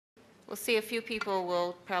We'll see a few people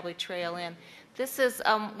will probably trail in. This is,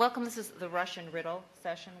 welcome, this is the Russian Riddle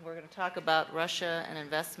session. We're going to talk about Russia and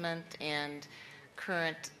investment and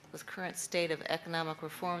the current state of economic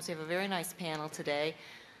reforms. We have a very nice panel today.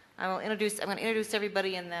 I'm going to introduce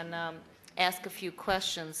everybody and then ask a few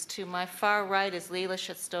questions. To my far right is Leila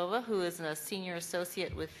Shestova, who is a senior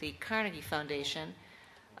associate with the Carnegie Foundation,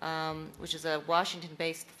 which is a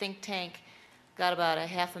Washington-based think tank. Got about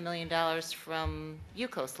 $500,000 from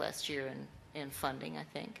UCOS last year in funding, I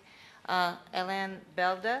think. Alain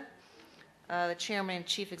Belda, the chairman and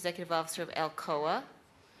chief executive officer of Alcoa.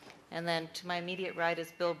 And then to my immediate right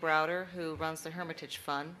is Bill Browder, who runs the Hermitage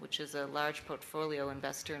Fund, which is a large portfolio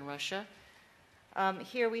investor in Russia.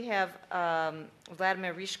 Here we have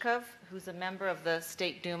Vladimir Ryzhkov, who's a member of the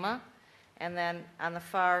State Duma. And then on the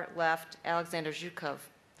far left, Alexander Zhukov,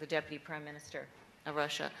 the deputy prime minister of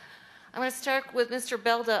Russia. I'm going to start with Mr.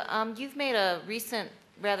 Belda. You've made a recent,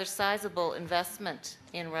 rather sizable investment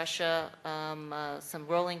in Russia, some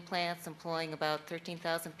rolling plants employing about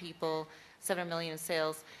 13,000 people, $7 million in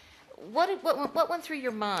sales. What went through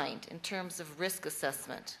your mind in terms of risk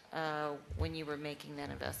assessment when you were making that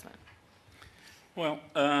investment? Well,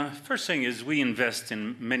 first thing is we invest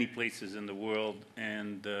in many places in the world,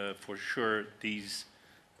 and for sure these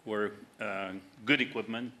were good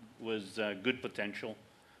equipment, was good potential.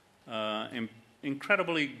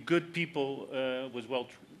 Incredibly good people, was well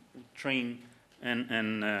trained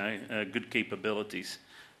and good capabilities.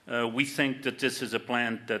 We think that this is a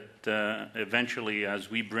plant that eventually, as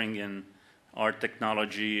we bring in our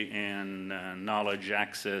technology and knowledge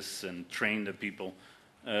access and train the people,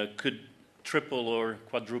 could triple or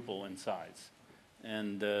quadruple in size.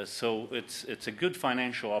 And so it's a good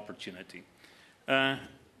financial opportunity.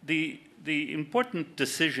 The important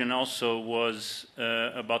decision also was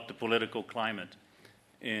about the political climate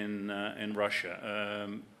in Russia.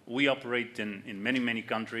 We operate in many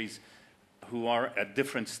countries who are at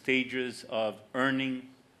different stages of earning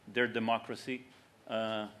their democracy.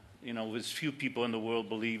 There's few people in the world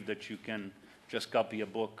believe that you can just copy a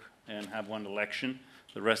book and have one election.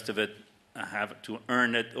 The rest of it have to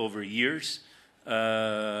earn it over years.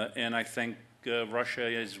 And I think Russia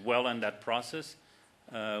is well in that process.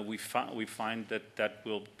 We find that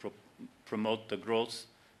will promote the growth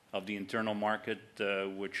of the internal market,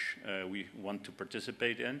 which we want to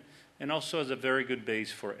participate in, and also as a very good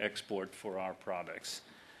base for export for our products.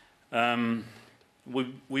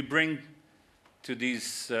 We bring to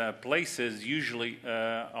these places usually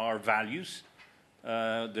our values.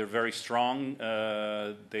 They're very strong.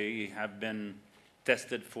 They have been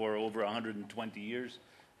tested for over 120 years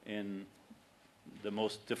in the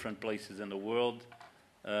most different places in the world.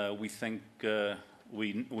 We think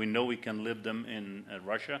we know we can live them in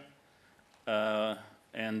Russia,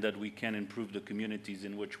 and that we can improve the communities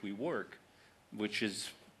in which we work, which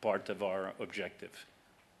is part of our objective.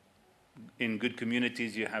 In good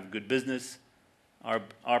communities, you have good business.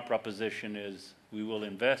 Our proposition is we will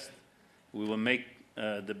invest, we will make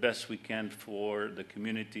the best we can for the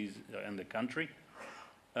communities and the country,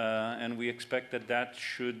 and we expect that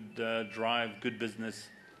should drive good business,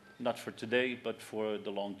 not for today, but for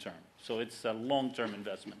the long term. So it's a long-term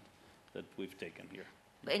investment that we've taken here.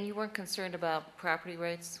 And you weren't concerned about property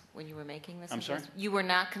rights when you were making this investment? I'm sorry? You were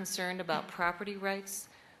not concerned about property rights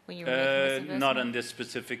when you were making this investment? Not in this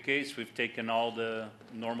specific case. We've taken all the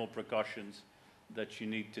normal precautions that you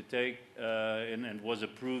need to take, and was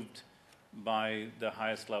approved by the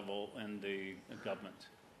highest level in the government.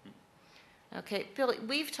 Okay, Bill,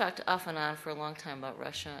 we've talked off and on for a long time about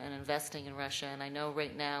Russia and investing in Russia, and I know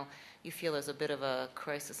right now you feel there's a bit of a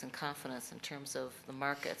crisis in confidence in terms of the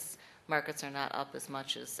markets. Markets are not up as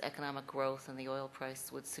much as economic growth and the oil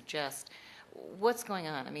price would suggest. What's going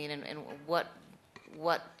on? I mean, and what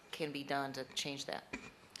can be done to change that?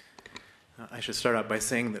 I should start out by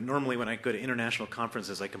saying that normally when I go to international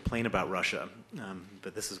conferences, I complain about Russia,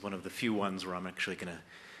 but this is one of the few ones where I'm actually going to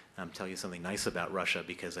tell you something nice about Russia,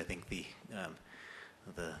 because I think the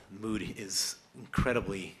mood is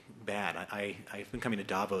incredibly bad. I've been coming to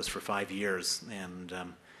Davos for 5 years, and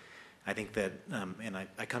I think that, and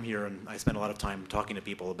I come here and I spend a lot of time talking to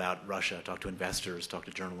people about Russia, talk to investors, talk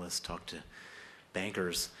to journalists, talk to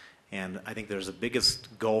bankers, and I think there's the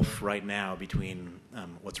biggest gulf right now between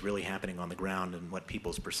what's really happening on the ground and what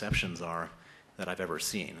people's perceptions are that I've ever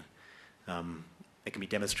seen. It can be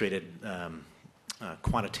demonstrated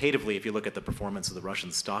quantitatively if you look at the performance of the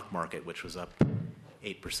Russian stock market, which was up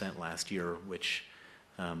 8% last year, which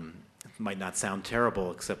might not sound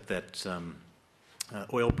terrible, except that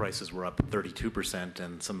oil prices were up 32%,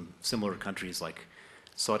 and some similar countries like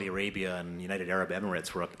Saudi Arabia and United Arab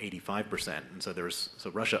Emirates were up 85%, and so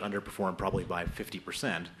Russia underperformed probably by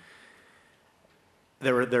 50%.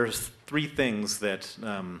 There's three things that,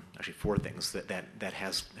 actually four things that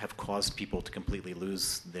have caused people to completely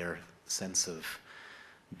lose their sense of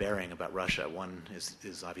bearing about Russia. One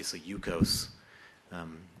is obviously UCOS.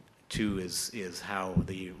 Two is how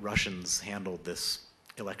the Russians handled this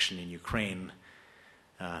election in Ukraine.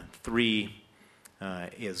 Three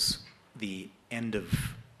is the end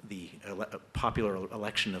of the popular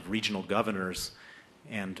election of regional governors.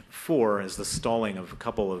 And four is the stalling of a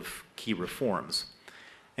couple of key reforms.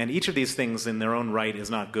 And each of these things in their own right is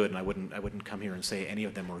not good, and I wouldn't come here and say any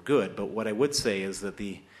of them were good, but what I would say is that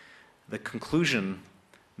the conclusion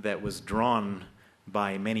that was drawn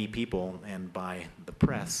by many people and by the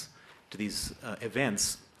press to these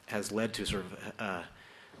events has led to sort of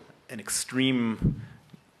an extreme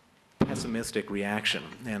pessimistic reaction.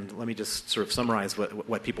 And let me just sort of summarize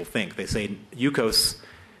what people think. They say UCOS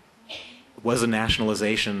was a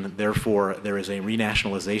nationalization, therefore there is a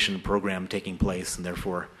renationalization program taking place, and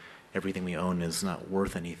therefore everything we own is not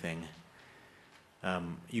worth anything.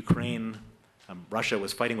 Ukraine, Russia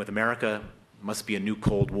was fighting with America, must be a new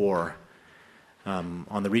Cold War.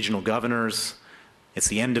 On the regional governors, it's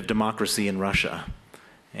the end of democracy in Russia.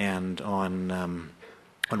 And on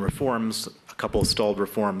reforms, a couple of stalled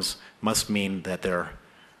reforms must mean that there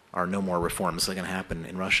are no more reforms that are going to happen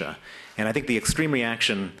in Russia. And I think the extreme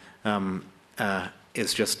reaction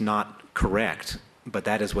is just not correct, but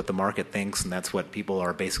that is what the market thinks, and that's what people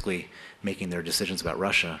are basically making their decisions about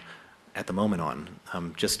Russia at the moment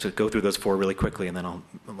on. Just to go through those four really quickly, and then I'll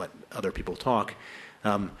let other people talk.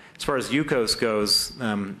 As far as UCOS goes,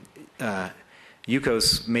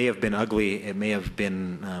 UCOS may have been ugly, it may have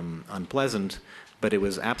been unpleasant, but it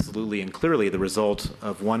was absolutely and clearly the result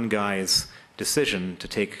of one guy's decision to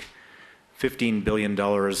take $15 billion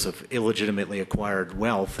of illegitimately acquired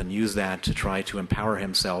wealth and use that to try to empower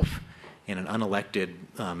himself in an unelected,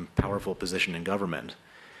 powerful position in government.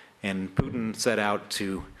 And Putin set out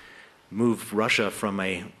to move Russia from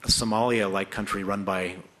a Somalia-like country run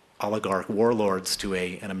by oligarch warlords to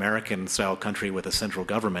an American-style country with a central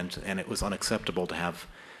government, and it was unacceptable to have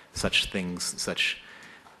such things, such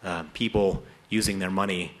people using their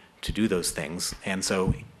money to do those things. And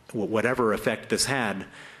so whatever effect this had,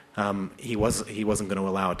 he wasn't going to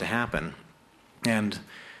allow it to happen. And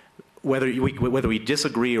whether we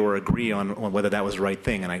disagree or agree on whether that was the right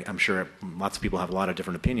thing, and I'm sure lots of people have a lot of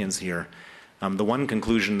different opinions here, the one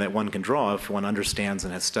conclusion that one can draw if one understands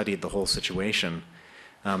and has studied the whole situation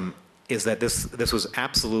is that this was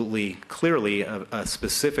absolutely clearly a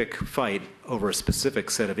specific fight over a specific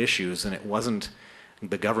set of issues, and it wasn't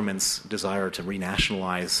the government's desire to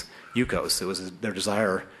renationalize UCOS. It was their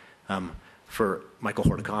desire for Michael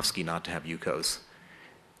Khodorkovsky not to have UCOS.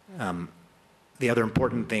 The other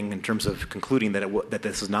important thing in terms of concluding that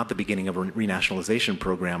this is not the beginning of a renationalization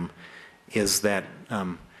program is that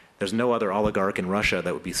there's no other oligarch in Russia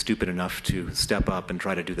that would be stupid enough to step up and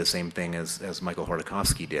try to do the same thing as Michael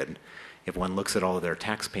Khodorkovsky did. If one looks at all of their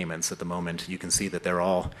tax payments at the moment, you can see that they're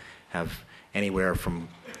all have anywhere from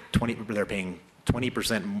they're paying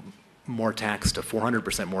 20% more tax to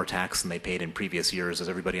 400% more tax than they paid in previous years, as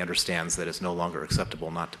everybody understands that it's no longer acceptable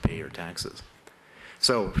not to pay your taxes.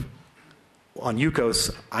 So on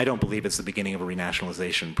UCOS, I don't believe it's the beginning of a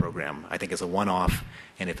renationalization program. I think it's a one-off,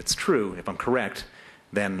 and if it's true, if I'm correct,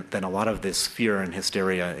 then a lot of this fear and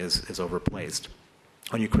hysteria is overplaced.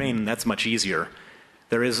 On Ukraine, that's much easier.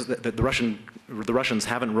 There is the Russians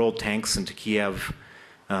haven't rolled tanks into Kiev.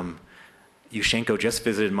 Yushchenko just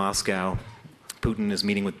visited Moscow. Putin is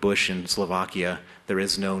meeting with Bush in Slovakia. There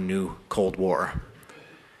is no new Cold War.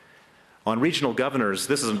 On regional governors,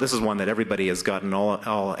 this is one that everybody has gotten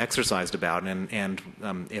all exercised about. And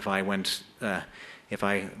if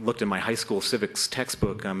I looked in my high school civics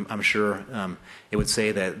textbook, I'm sure it would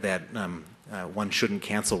say that one shouldn't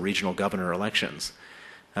cancel regional governor elections.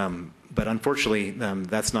 But unfortunately,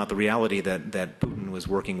 that's not the reality that Putin was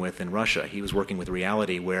working with in Russia. He was working with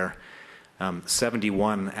reality where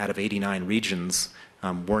 71 out of 89 regions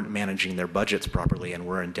weren't managing their budgets properly and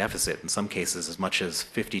were in deficit. In some cases, as much as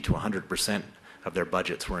 50 to 100% of their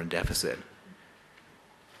budgets were in deficit.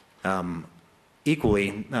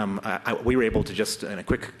 Equally, we were able to just, in a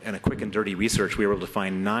quick and dirty research, we were able to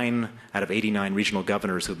find 9 out of 89 regional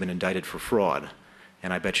governors who've been indicted for fraud.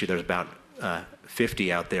 And I bet you there's about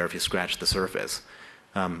 50 out there if you scratch the surface.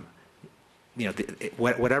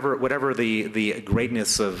 Whatever the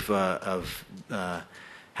greatness of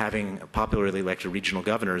having popularly elected regional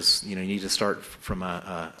governors, you need to start from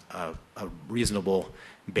a reasonable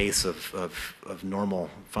base of normal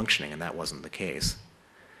functioning, and that wasn't the case.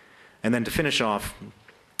 And then to finish off,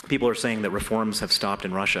 people are saying that reforms have stopped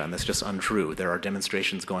in Russia, and that's just untrue. There are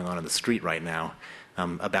demonstrations going on in the street right now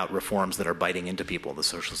about reforms that are biting into people, the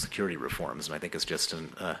Social Security reforms, and I think it's just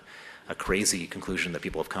a crazy conclusion that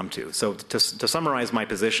people have come to. So to summarize my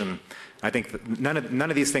position, I think that none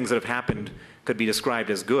of these things that have happened could be described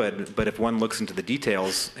as good, but if one looks into the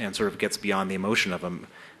details and sort of gets beyond the emotion of them,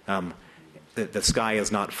 the sky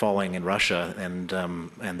is not falling in Russia, and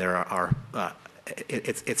there are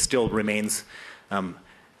it still remains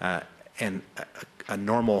a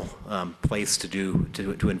normal place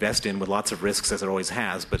to invest in with lots of risks, as it always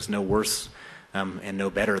has, but it's no worse and no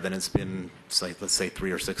better than it's been, let's say,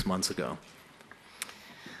 3 or 6 months ago.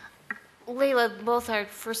 Leila, both our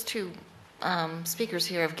first two speakers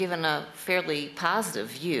here have given a fairly positive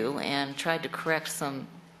view and tried to correct some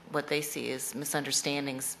what they see as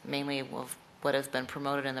misunderstandings, mainly of what has been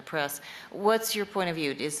promoted in the press. What's your point of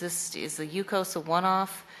view? Is the UCOS a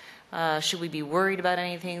one-off? Should we be worried about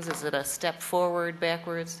any things? Is it a step forward,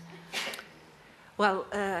 backwards? Well,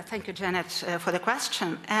 thank you, Janet, for the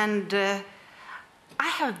question. And I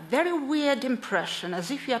have a very weird impression,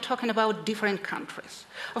 as if we are talking about different countries.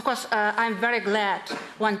 Of course, I'm very glad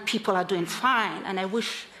when people are doing fine, and I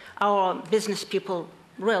wish our business people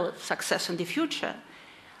real success in the future.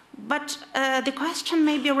 But the question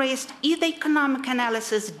may be raised, either economic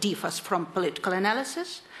analysis differs from political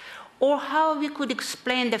analysis, or how we could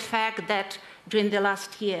explain the fact that during the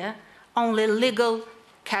last year, only legal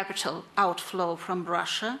capital outflow from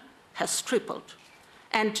Russia has tripled,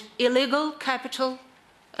 and illegal capital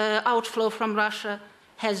outflow from Russia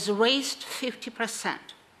has raised 50%.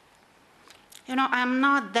 You know, I'm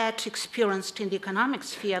not that experienced in the economic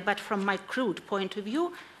sphere, but from my crude point of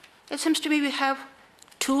view, it seems to me we have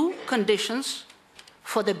two conditions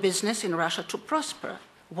for the business in Russia to prosper.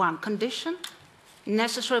 One condition,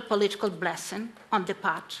 necessary political blessing on the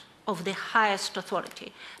part of the highest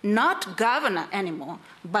authority, not governor anymore,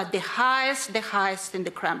 but the highest in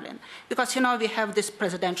the Kremlin, because, you know, we have this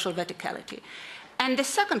presidential verticality. And the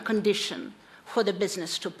second condition for the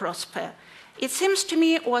business to prosper, it seems to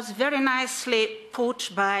me, was very nicely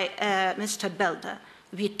put by Mr. Belda.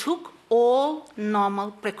 We took all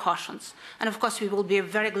normal precautions. And of course, we will be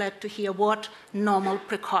very glad to hear what normal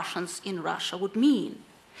precautions in Russia would mean.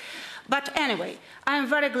 But anyway, I'm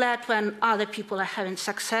very glad when other people are having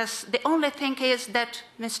success. The only thing is that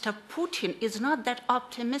Mr. Putin is not that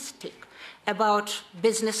optimistic about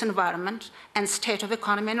business environment and state of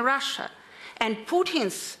economy in Russia. And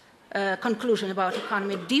Putin's conclusion about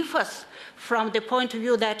economy differs from the point of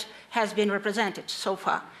view that has been represented so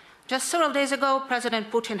far. Just several days ago,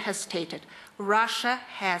 President Putin has stated, Russia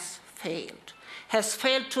has failed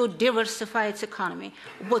to diversify its economy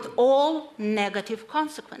with all negative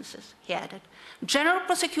consequences, he added. General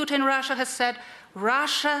prosecutor in Russia has said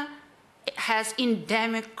Russia has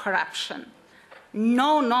endemic corruption,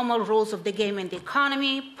 no normal rules of the game in the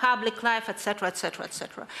economy, public life, etc., etc.,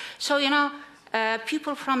 etc. So, you know,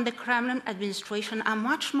 people from the Kremlin administration are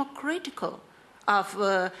much more critical of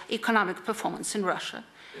economic performance in Russia.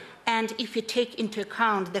 And if you take into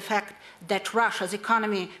account the fact that Russia's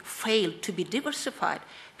economy failed to be diversified,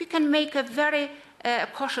 we can make a very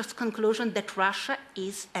cautious conclusion that Russia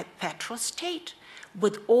is a petrostate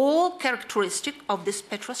with all characteristics of this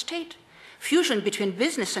petrostate. Fusion between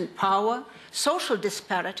business and power, social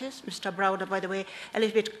disparities, Mr. Browder, by the way, a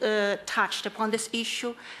little bit touched upon this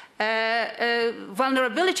issue,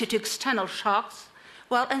 vulnerability to external shocks,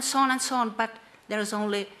 well, and so on, but there is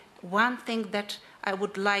only one thing that I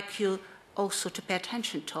would like you also to pay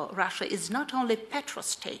attention to. Russia is not only a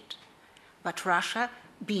petrostate, but Russia,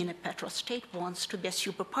 being a petrostate, wants to be a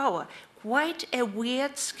superpower. Quite a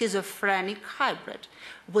weird schizophrenic hybrid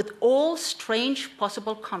with all strange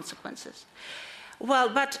possible consequences. Well,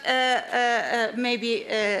 but maybe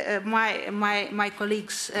my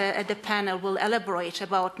colleagues at the panel will elaborate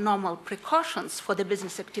about normal precautions for the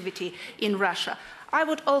business activity in Russia. I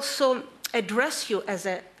would also address you as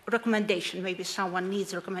a recommendation, maybe someone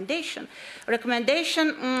needs a recommendation.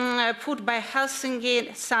 Recommendation put by Helsinki,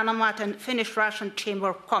 Sanomat, and Finnish Russian Chamber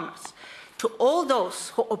of Commerce to all those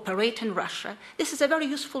who operate in Russia. This is a very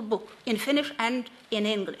useful book in Finnish and in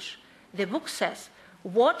English. The book says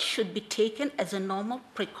what should be taken as a normal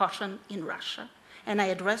precaution in Russia. And I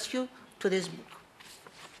address you to this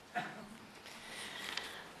book.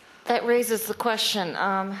 That raises the question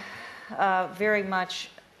very much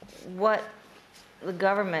what the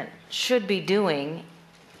government should be doing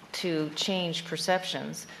to change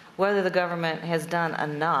perceptions, whether the government has done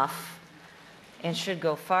enough and should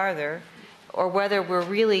go farther, or whether we're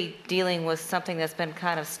really dealing with something that's been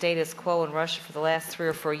kind of status quo in Russia for the last 3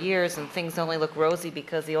 or 4 years, and things only look rosy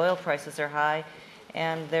because the oil prices are high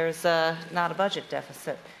and there's not a budget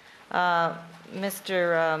deficit.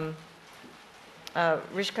 Mr.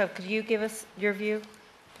 Ryzhkov, could you give us your view?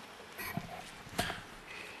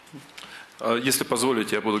 Если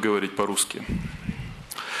позволите, я буду говорить по-русски.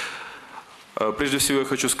 Прежде всего, я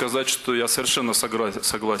хочу сказать, что я совершенно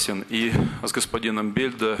согласен и с господином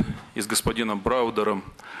Бельда, и с господином Браудером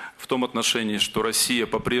в том отношении, что Россия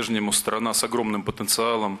по-прежнему страна с огромным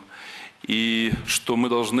потенциалом, и что мы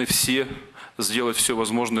должны все сделать все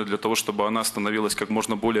возможное для того, чтобы она становилась как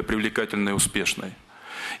можно более привлекательной и успешной.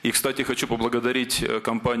 И, кстати, хочу поблагодарить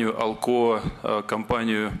компанию Alcoa,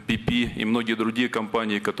 компанию PP и многие другие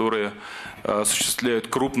компании, которые осуществляют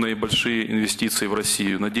крупные и большие инвестиции в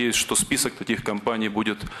Россию. Надеюсь, что список таких компаний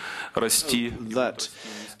будет расти. That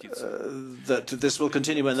this will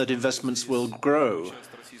continue and that investments will grow.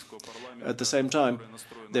 At the same time,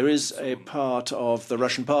 there is a part of the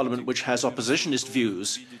Russian parliament which has oppositionist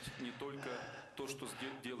views.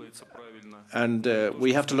 And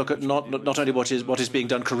we have to look at not only what is being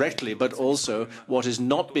done correctly, but also what is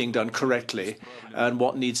not being done correctly, and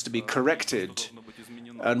what needs to be corrected,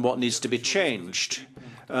 and what needs to be changed.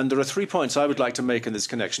 And there are 3 points I would like to make in this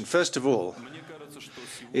connection. First of all,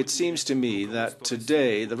 it seems to me that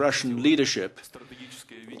today the Russian leadership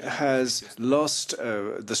has lost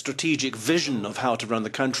the strategic vision of how to run the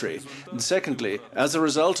country. And secondly, as a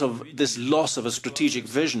result of this loss of a strategic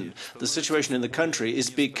vision, the situation in the country is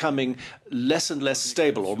becoming less and less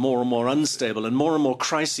stable, or more unstable, and more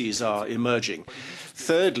crises are emerging.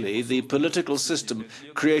 Thirdly, the political system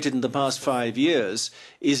created in the past 5 years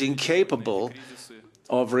is incapable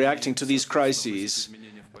of reacting to these crises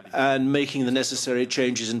and making the necessary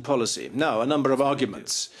changes in policy. Now, a number of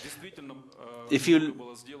arguments.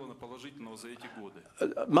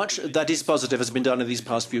 Much that is positive has been done in these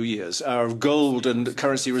past few years. Our gold and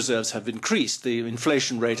currency reserves have increased. The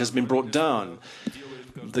inflation rate has been brought down.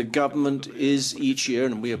 The government is each year,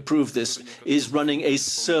 and we approve this, is running a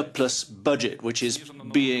surplus budget, which is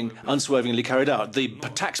being unswervingly carried out. The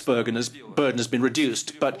tax burden has been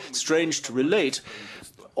reduced, but strange to relate,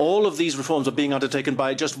 all of these reforms are being undertaken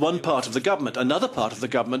by just one part of the government. Another part of the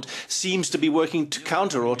government seems to be working to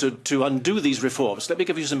counter or to undo these reforms. Let me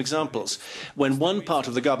give you some examples. When one part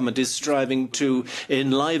of the government is striving to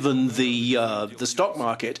enliven the stock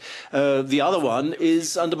market, the other one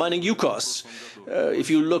is undermining Zhukov. If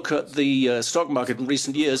you look at the stock market in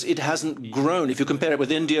recent years, it hasn't grown. If you compare it with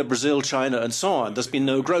India, Brazil, China, and so on, there's been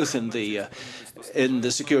no growth in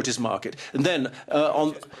the securities market. And then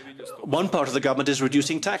one part of the government is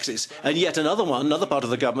reducing taxes, and yet another part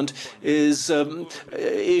of the government is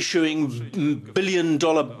issuing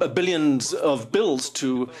billions of bills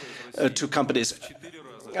to companies.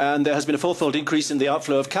 And there has been a fourfold increase in the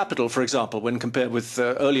outflow of capital, for example, when compared with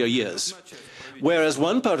earlier years. Whereas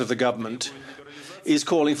one part of the government is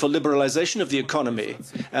calling for liberalization of the economy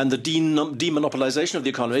and the demonopolization of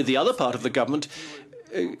the economy, the other part of the government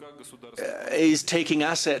is taking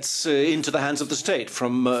assets into the hands of the state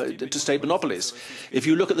to state monopolies. If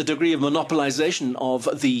you look at the degree of monopolization of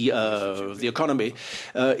the economy,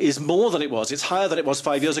 is more than it was. It's higher than it was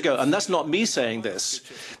 5 years ago. And that's not me saying this.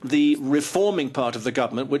 The reforming part of the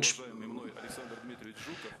government, which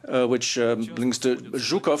belongs to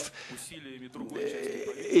Zhukov,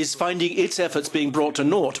 is finding its efforts being brought to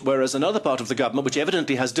naught, whereas another part of the government, which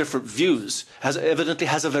evidently has different views, has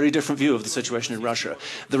a very different view of the situation in Russia.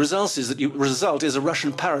 The result is a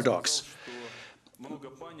Russian paradox.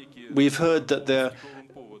 We've heard that there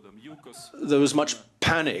was much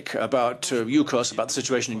panic about Zhukov, about the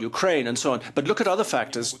situation in Ukraine, and so on. But look at other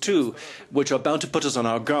factors, too, which are bound to put us on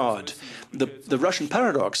our guard. The Russian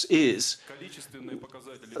paradox is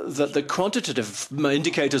that the quantitative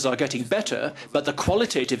indicators are getting better, but the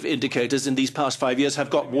qualitative indicators in these past 5 years have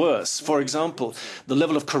got worse. For example, the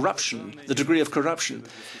level of corruption, the degree of corruption,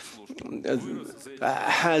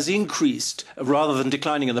 has increased rather than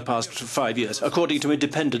declining in the past 5 years, according to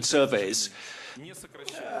independent surveys.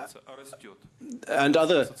 And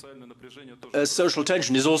other social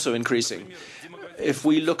tension is also increasing. If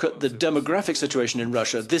we look at the demographic situation in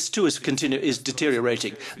Russia, this too is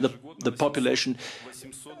deteriorating. The population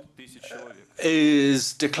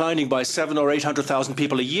is declining by 700,000 or 800,000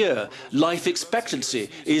 people a year. Life expectancy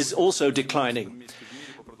is also declining.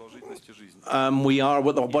 We are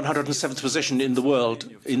at the 107th position in the world,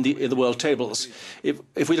 in the world tables.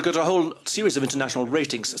 If we look at a whole series of international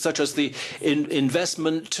ratings, such as the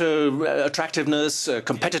investment, attractiveness,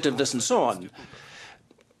 competitiveness, and so on,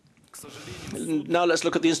 Now let's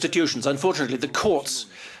look at the institutions. Unfortunately, the courts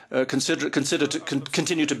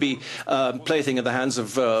continue to be plaything in the hands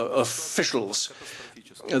of officials.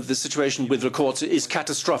 The situation with the courts is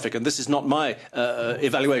catastrophic, and this is not my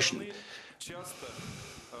evaluation.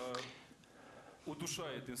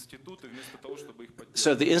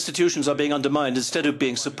 So the institutions are being undermined instead of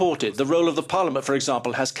being supported. The role of the parliament, for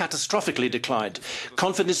example, has catastrophically declined.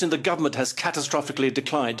 Confidence in the government has catastrophically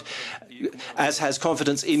declined, as has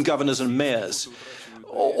confidence in governors and mayors.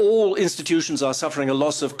 All institutions are suffering a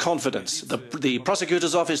loss of confidence. The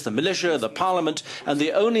prosecutor's office, the militia, the parliament, and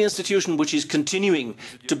the only institution which is continuing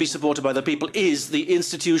to be supported by the people is the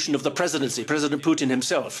institution of the presidency, President Putin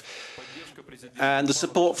himself. And the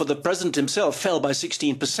support for the president himself fell by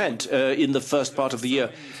 16% in the first part of the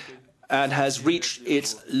year, and has reached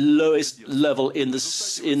its lowest level in the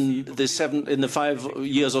 5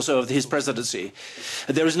 years or so of his presidency.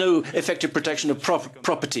 There is no effective protection of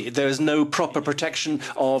property. There is no proper protection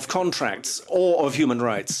of contracts or of human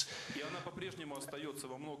rights.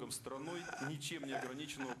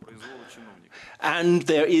 And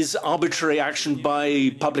there is arbitrary action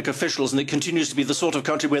by public officials, and it continues to be the sort of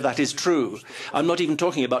country where that is true. I'm not even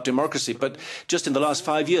talking about democracy, but just in the last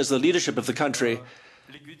 5 years, the leadership of the country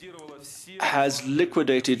has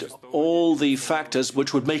liquidated all the factors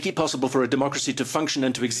which would make it possible for a democracy to function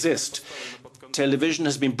and to exist. Television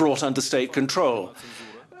has been brought under state control.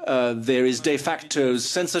 There is de facto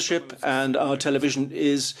censorship, and our television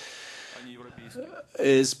is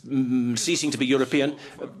ceasing to be European.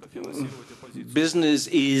 Business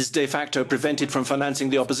is de facto prevented from financing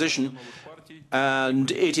the opposition,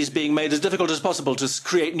 and it is being made as difficult as possible to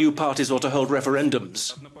create new parties or to hold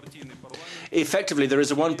referendums. Effectively, there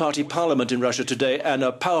is a one-party parliament in Russia today and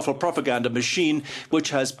a powerful propaganda machine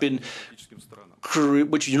which you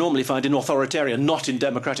normally find in authoritarian, not in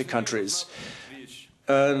democratic countries.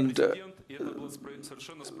 And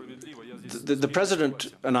the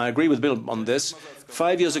president, and I agree with Bill on this,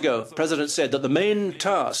 5 years ago, the president said that the main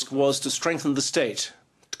task was to strengthen the state,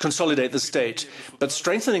 to consolidate the state. But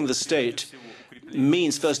strengthening the state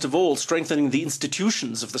means, first of all, strengthening the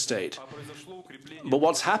institutions of the state. But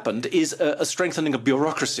what's happened is a strengthening of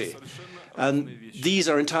bureaucracy. And these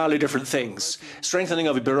are entirely different things. Strengthening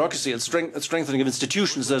of a bureaucracy and strengthening of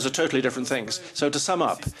institutions, those are totally different things. So to sum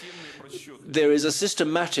up, there is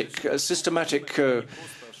systematic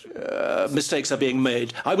mistakes are being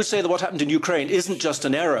made. I would say that what happened in Ukraine isn't just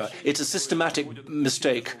an error, it's a systematic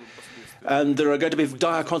mistake. And there are going to be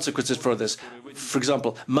dire consequences for this. For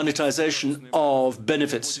example, monetization of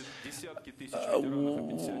benefits.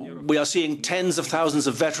 We are seeing tens of thousands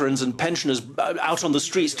of veterans and pensioners out on the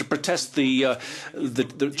streets to protest the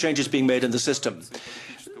changes being made in the system.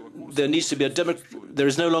 There needs to be there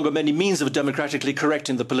is no longer many means of democratically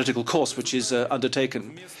correcting the political course which is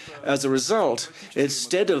undertaken. As a result,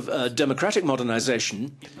 instead of democratic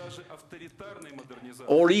modernization,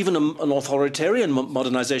 or even an authoritarian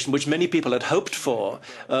modernization, which many people had hoped for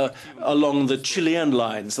along the Chilean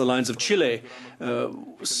lines, the lines of Chile,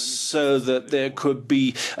 so that there could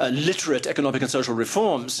be literate economic and social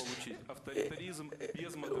reforms.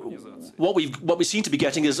 What we seem to be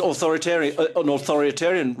getting is an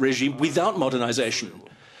authoritarian regime without modernization,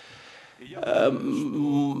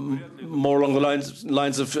 more along the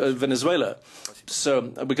lines of Venezuela.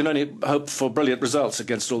 So we can only hope for brilliant results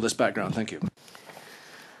against all this background. Thank you.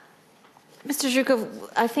 Mr. Zhukov,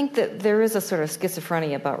 I think that there is a sort of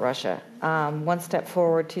schizophrenia about Russia. 1 step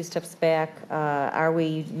forward, 2 steps back. Are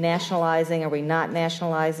we nationalizing? Are we not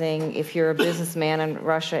nationalizing? If you're a businessman in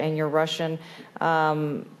Russia and you're Russian,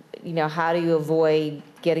 how do you avoid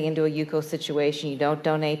getting into a Yuko situation? You don't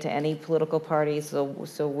donate to any political parties,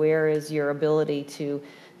 so where is your ability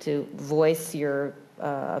to voice your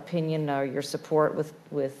opinion or your support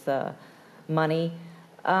with money?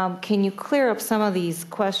 Can you clear up some of these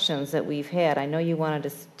questions that we've had? I know you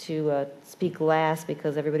wanted to speak last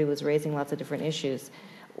because everybody was raising lots of different issues.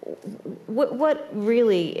 What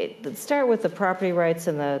really, start with the property rights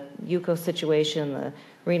and the Yuko situation, the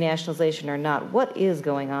renationalization or not. What is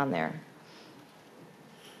going on there?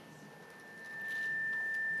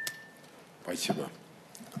 Спасибо.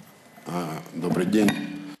 Добрый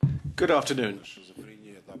день. Good afternoon.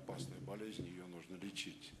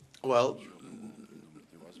 Well,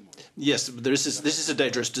 yes, this is a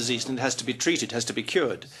dangerous disease and it has to be treated, has to be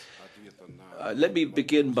cured. Let me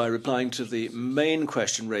begin by replying to the main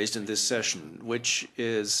question raised in this session, which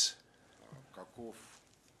is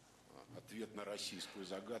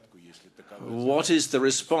what is the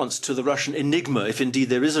response to the Russian enigma, if indeed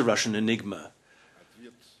there is a Russian enigma?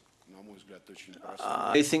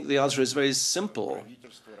 I think the answer is very simple.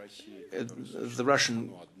 The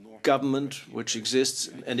Russian government, which exists,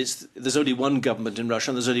 and there's only one government in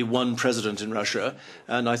Russia, and there's only one president in Russia,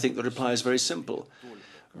 and I think the reply is very simple.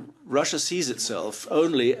 Russia sees itself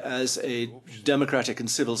only as a democratic and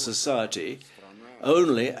civil society,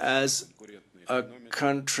 only as a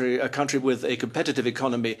country with a competitive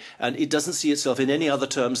economy, and it doesn't see itself in any other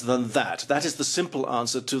terms than that. That is the simple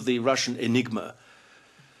answer to the Russian enigma.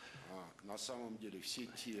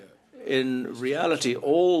 In reality,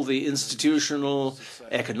 all the institutional,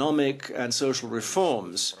 economic, and social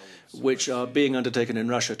reforms which are being undertaken in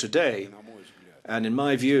Russia today, and in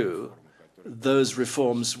my view, those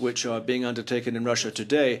reforms which are being undertaken in Russia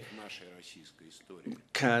today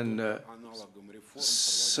can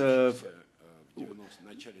serve.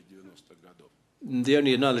 The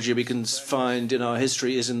only analogy we can find in our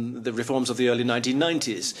history is in the reforms of the early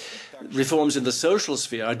 1990s. Reforms in the social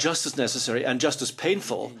sphere are just as necessary and just as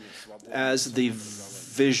painful as the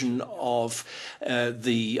vision of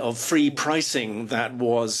free pricing that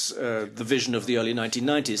was the vision of the early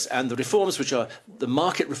 1990s. And the reforms which are the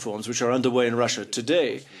market reforms which are underway in Russia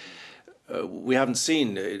today, we haven't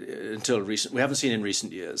seen in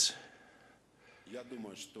recent years.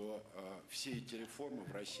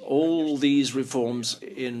 All these reforms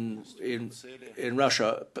in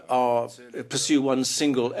Russia pursue one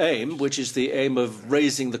single aim, which is the aim of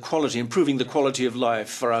raising the quality, improving the quality of life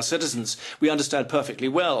for our citizens. We understand perfectly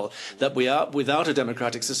well that without a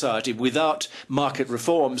democratic society, without market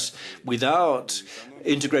reforms, without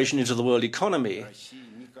integration into the world economy,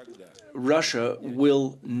 Russia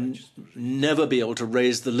will never be able to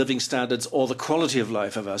raise the living standards or the quality of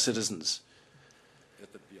life of our citizens.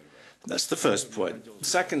 That's the first point.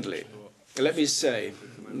 Secondly, let me say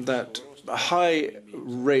that high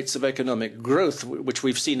rates of economic growth, which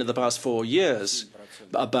we've seen in the past 4 years,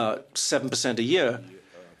 about 7% a year,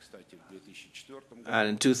 and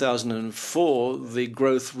in 2004 the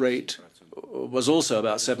growth rate was also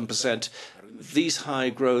about 7%. These high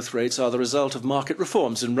growth rates are the result of market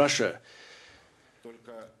reforms in Russia.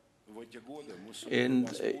 In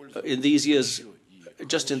these years,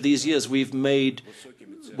 just in these years, we've made,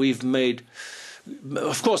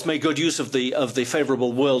 of course, made good use of the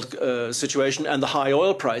favorable world situation and the high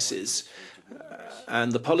oil prices,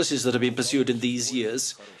 and the policies that have been pursued in these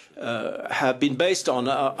years have been based on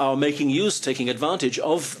our taking advantage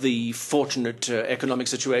of the fortunate economic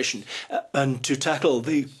situation, and to tackle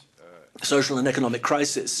the social and economic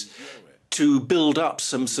crisis, to build up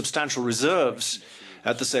some substantial reserves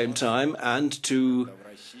at the same time, and to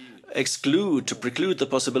preclude the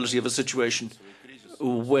possibility of a situation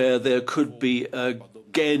where there could be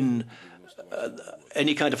again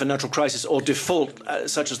any kind of financial crisis or default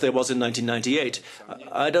such as there was in 1998.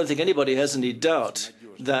 I don't think anybody has any doubt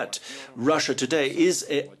that Russia today is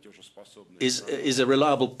a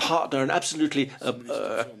reliable partner and absolutely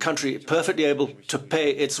a country perfectly able to pay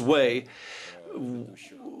its way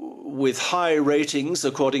with high ratings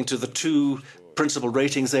according to the two principal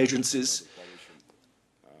ratings agencies.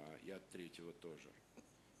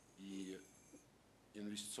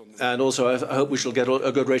 And also, I hope we shall get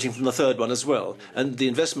a good rating from the third one as well. And the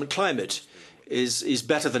investment climate is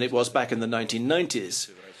better than it was back in the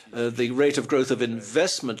 1990s. The rate of growth of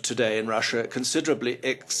investment today in Russia considerably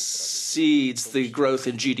exceeds the growth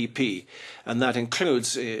in GDP, and that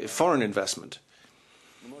includes foreign investment.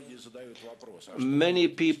 Many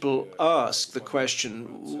people ask the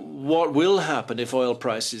question, what will happen if oil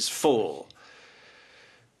prices fall?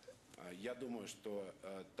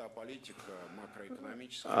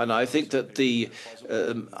 And I think that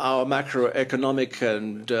our macroeconomic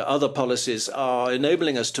and other policies are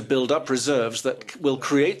enabling us to build up reserves that will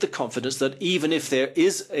create the confidence that even if there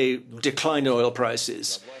is a decline in oil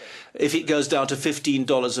prices, if it goes down to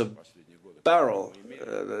 $15 a barrel,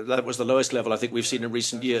 that was the lowest level I think we've seen in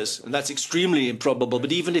recent years, and that's extremely improbable,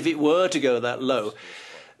 but even if it were to go that low,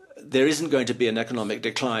 there isn't going to be an economic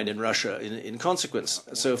decline in Russia in consequence.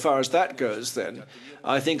 So far as that goes, then,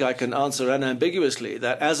 I think I can answer unambiguously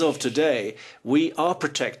that as of today, we are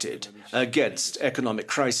protected against economic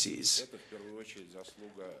crises.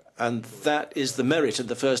 And that is the merit in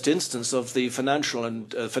the first instance of the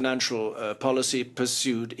financial policy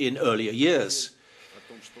pursued in earlier years.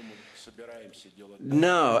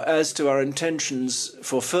 Now, as to our intentions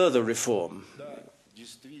for further reform,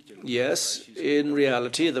 yes, in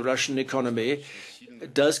reality, the Russian economy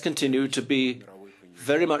does continue to be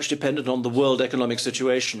very much dependent on the world economic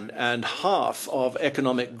situation, and half of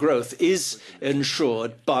economic growth is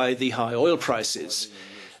ensured by the high oil prices.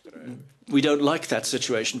 We don't like that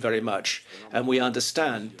situation very much, and we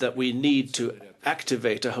understand that we need to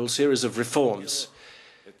activate a whole series of reforms.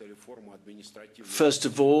 First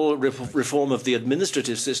of all, reform of the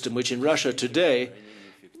administrative system, which in Russia today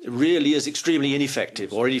really is extremely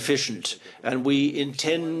ineffective or inefficient. And we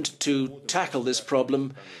intend to tackle this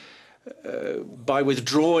problem by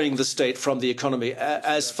withdrawing the state from the economy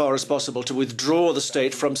as far as possible, to withdraw the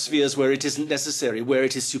state from spheres where it isn't necessary, where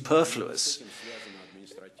it is superfluous.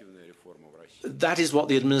 That is what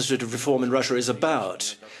the administrative reform in Russia is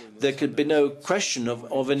about. There could be no question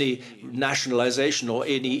of any nationalization or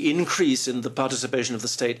any increase in the participation of the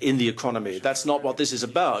state in the economy. That's not what this is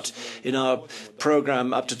about. In our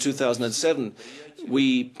program up to 2007,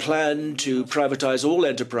 we plan to privatize all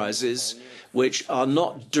enterprises which are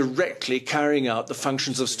not directly carrying out the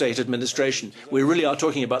functions of state administration. We really are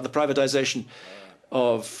talking about the privatization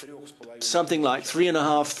of something like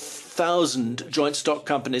 3,500 joint stock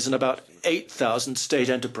companies and about 8,000 state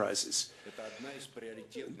enterprises.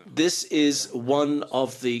 This is one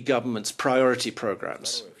of the government's priority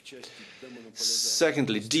programs.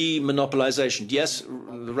 Secondly, demonopolization. Yes,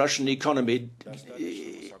 the Russian economy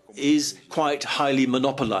is quite highly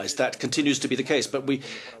monopolized. That continues to be the case.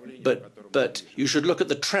 But you should look at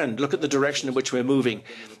the trend, look at the direction in which we're moving.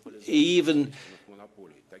 Even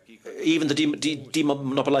the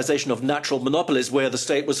demonopolization of natural monopolies where the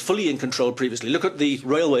state was fully in control previously. Look at the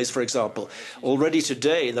railways, for example. Already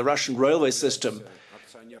today, the Russian railway system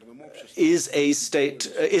is a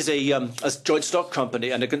joint stock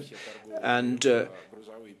company, and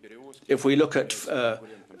if we look at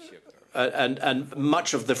and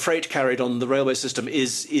much of the freight carried on the railway system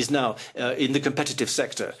is now in the competitive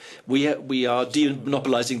sector. We are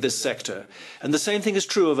demonopolizing this sector, and the same thing is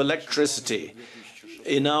true of electricity.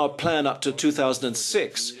 In our plan up to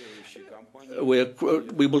 2006,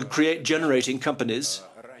 we will create generating companies.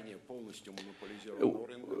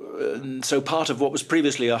 So part of what was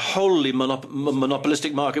previously a wholly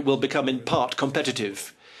monopolistic market will become in part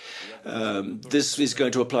competitive. This is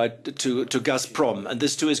going to apply to Gazprom, and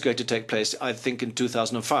this too is going to take place, I think, in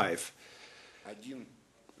 2005.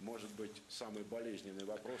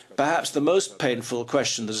 Perhaps the most painful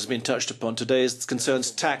question that has been touched upon today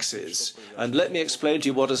concerns taxes. And let me explain to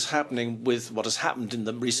you what is happened in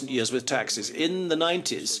the recent years with taxes. In the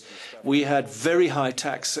 90s, we had very high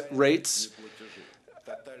tax rates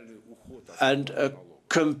and a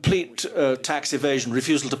complete tax evasion,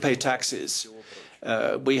 refusal to pay taxes.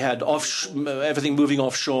 We had everything moving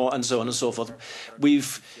offshore and so on and so forth.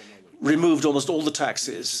 We've removed almost all the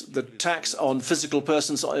taxes. The tax on physical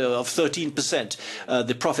persons of 13%,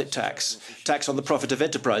 the profit tax on the profit of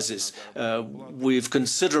enterprises. We've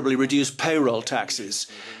considerably reduced payroll taxes.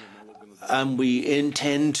 And we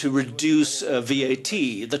intend to reduce VAT.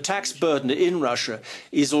 The tax burden in Russia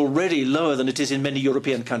is already lower than it is in many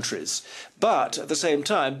European countries. But at the same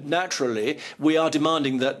time, naturally, we are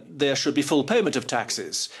demanding that there should be full payment of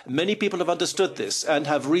taxes. Many people have understood this and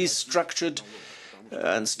have restructured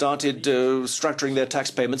and started structuring their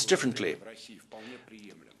tax payments differently.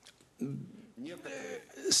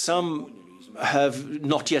 Some have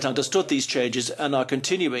not yet understood these changes and are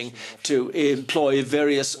continuing to employ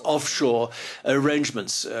various offshore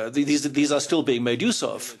arrangements. These are still being made use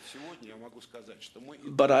of.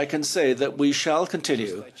 But I can say that we shall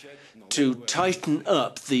continue to tighten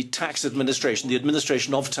up the tax administration, the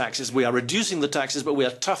administration of taxes. We are reducing the taxes, but we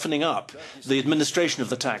are toughening up the administration of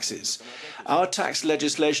the taxes. Our tax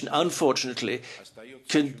legislation, unfortunately,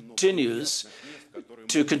 continues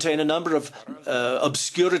to contain a number of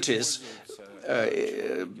obscurities,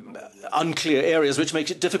 unclear areas, which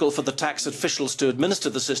makes it difficult for the tax officials to administer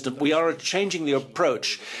the system. We are changing the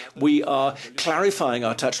approach. We are clarifying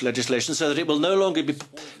our tax legislation so that it will no longer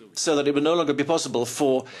be possible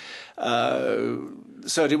for the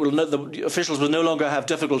officials will no longer have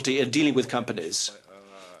difficulty in dealing with companies.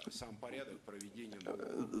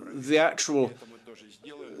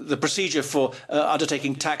 The procedure for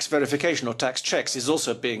undertaking tax verification or tax checks is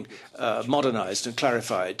also being modernized and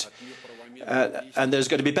clarified. And there's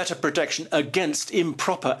going to be better protection against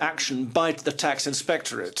improper action by the tax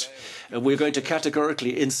inspectorate. We're going to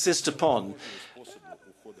categorically insist upon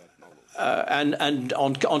and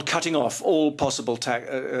on cutting off all possible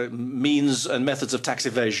means and methods of tax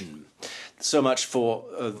evasion. So much for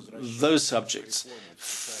those subjects.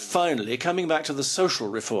 Finally, coming back to the social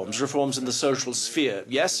reforms in the social sphere.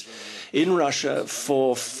 Yes, in Russia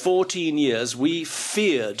for 14 years we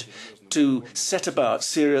feared to set about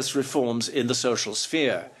serious reforms in the social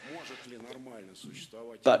sphere.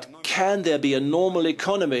 But can there be a normal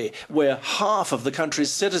economy where half of the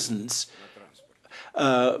country's citizens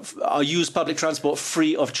use public transport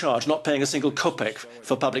free of charge, not paying a single kopeck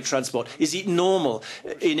for public transport? Is it normal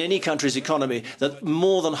in any country's economy that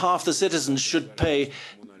more than half the citizens should pay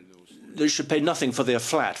nothing for their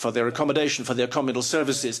flat, for their accommodation, for their communal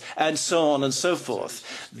services, and so on and so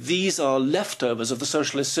forth? These are leftovers of the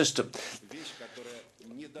socialist system.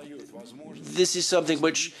 This is something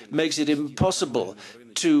which makes it impossible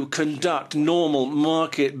to conduct normal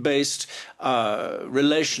market-based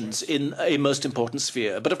relations in a most important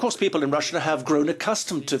sphere. But of course, people in Russia have grown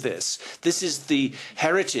accustomed to this. This is the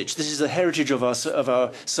heritage. This is the heritage of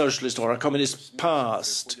our socialist or our communist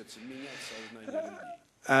past.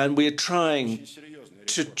 And we're trying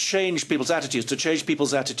to change people's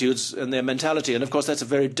attitudes and their mentality. And of course, that's a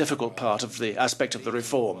very difficult part of the aspect of the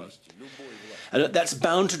reform. And that's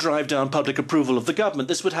bound to drive down public approval of the government.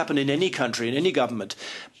 This would happen in any country, in any government.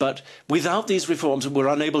 But without these reforms, we're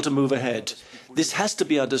unable to move ahead. This has to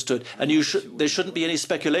be understood, and there shouldn't be any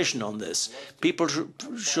speculation on this. People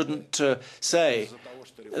shouldn't say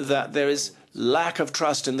that there is lack of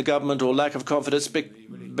trust in the government or lack of confidence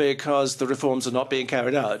because the reforms are not being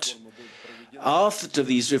carried out. After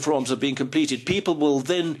these reforms are being completed, people will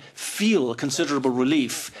then feel considerable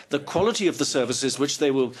relief. The quality of the services which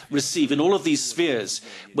they will receive in all of these spheres,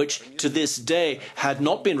 which to this day had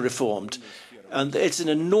not been reformed, and it's an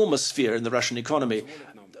enormous sphere in the Russian economy,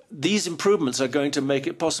 these improvements are going to make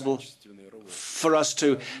it possible for us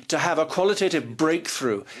to have a qualitative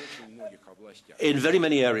breakthrough in very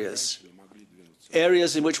many areas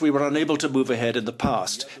in which we were unable to move ahead in the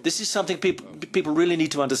past. This is something people really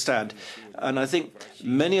need to understand. And I think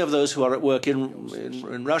many of those who are at work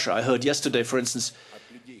in Russia, I heard yesterday, for instance,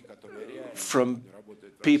 from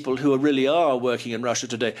people who really are working in Russia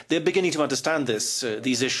today, they're beginning to understand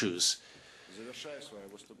these issues.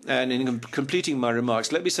 And in completing my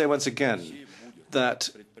remarks, let me say once again that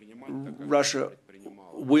Russia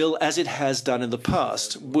will, as it has done in the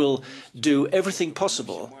past, will do everything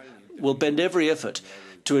possible, will bend every effort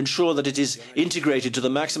to ensure that it is integrated to the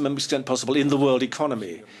maximum extent possible in the world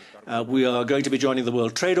economy. We are going to be joining the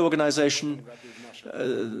World Trade Organization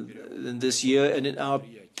this year, and our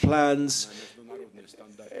plans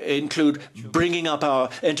include bringing up our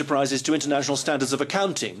enterprises to international standards of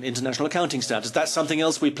accounting, international accounting standards. That's something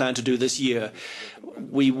else we plan to do this year.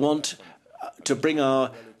 We want to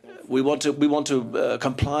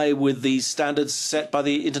comply with the standards set by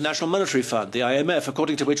the International Monetary Fund, the IMF,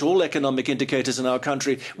 according to which all economic indicators in our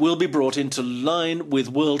country will be brought into line with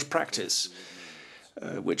world practice,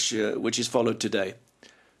 which is followed today.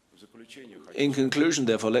 In conclusion,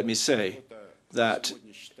 therefore, let me say that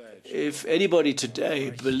if anybody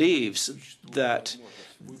today believes that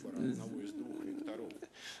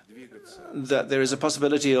there is a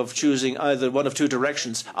possibility of choosing either one of two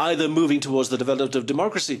directions, either moving towards the development of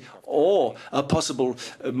democracy or a possible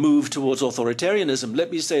move towards authoritarianism, let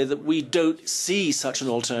me say that we don't see such an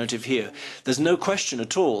alternative here. There's no question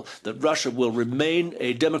at all that Russia will remain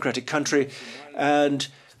a democratic country and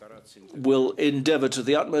will endeavor to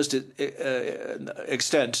the utmost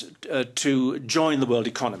extent to join the world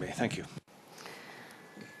economy. Thank you.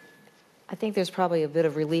 I think there's probably a bit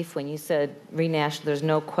of relief when you said there's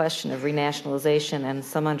no question of renationalization and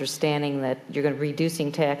some understanding that you're going to be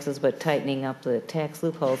reducing taxes but tightening up the tax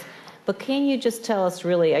loopholes. But can you just tell us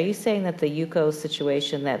really, are you saying that the UCO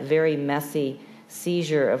situation, that very messy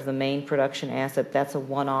seizure of the main production asset, that's a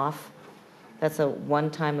one-off? That's a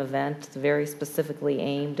one-time event, very specifically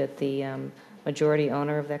aimed at the majority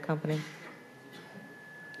owner of that company?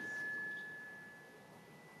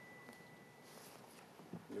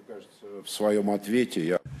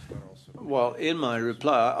 Well, in my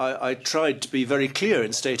reply, I tried to be very clear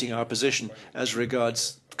in stating our position as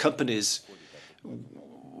regards companies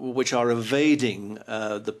which are evading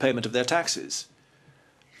the payment of their taxes.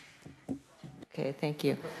 Okay, thank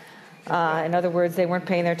you. In other words, they weren't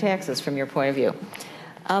paying their taxes from your point of view.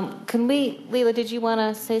 Lila, did you want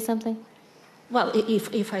to say something? Well,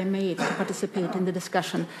 if I may participate in the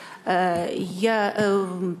discussion, я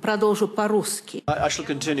продолжу по-русски. I shall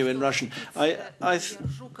continue in Russian.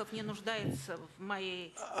 Zhukov не нуждается в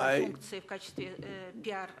моей функции в качестве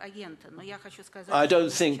пиар-агента, но я хочу сказать. I don't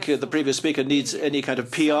think the previous speaker needs any kind of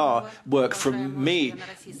PR work from me,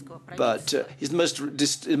 but he's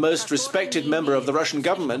the most respected member of the Russian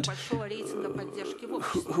government,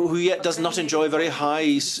 who yet does not enjoy very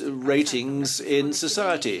high ratings in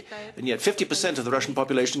society, and yet 50% 50% of the Russian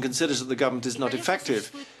population considers that the government is not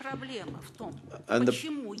effective. And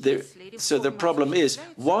so the problem is,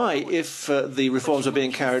 why, if the reforms are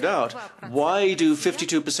being carried out, why do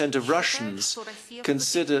 52% of Russians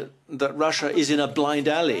consider that Russia is in a blind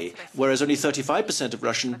alley, whereas only 35%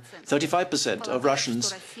 of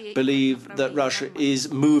Russians believe that Russia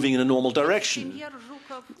is moving in a normal direction?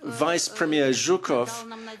 Vice Premier Zhukov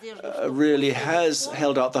really has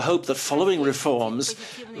held out the hope that following reforms,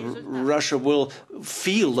 Russia will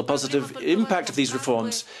feel the positive impact of these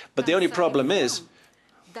reforms. But the only problem is,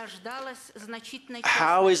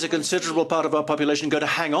 how is a considerable part of our population going to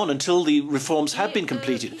hang on until the reforms have been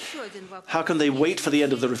completed? How can they wait for the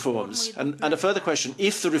end of the reforms? And a further question,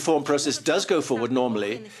 if the reform process does go forward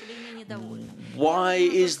normally, why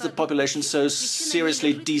is the population so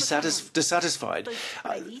seriously dissatisfied?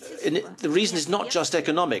 The reason is not just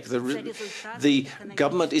economic. The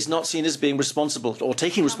government is not seen as being responsible or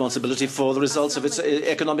taking responsibility for the results of its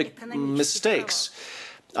economic mistakes.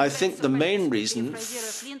 I think the main reason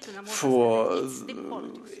it's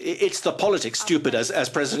the politics, stupid, as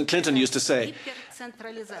President Clinton used to say,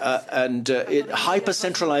 and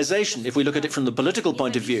hyper-centralization, if we look at it from the political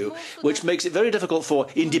point of view, which makes it very difficult for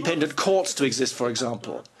independent courts to exist, for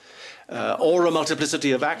example, or a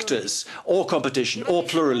multiplicity of actors, or competition, or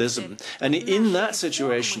pluralism. And in that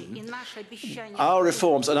situation, our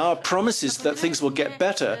reforms and our promises that things will get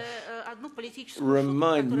better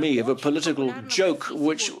remind me of a political joke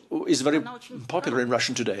which is very popular in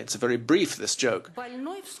Russian today. It's very brief, this joke.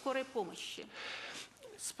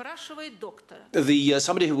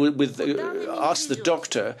 Somebody who asks the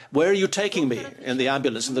doctor, "Where are you taking me?" in the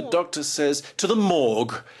ambulance, and the doctor says, "To the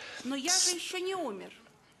morgue."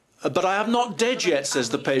 "But I am not dead yet," says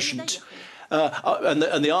the patient.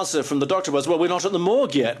 And the answer from the doctor was, "Well, we're not at the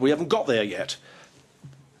morgue yet. We haven't got there yet."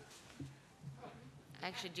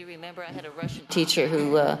 Actually, do you remember I had a Russian teacher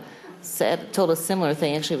who told a similar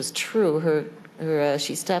thing. Actually, it was true.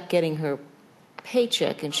 She stopped getting her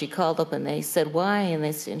paycheck, and she called up, and they said, "Why?" And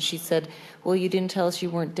she said, "Well, you didn't tell us you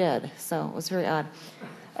weren't dead." So it was very odd.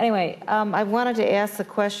 Anyway, I wanted to ask the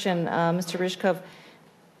question, Mr. Ryzhkov.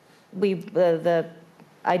 The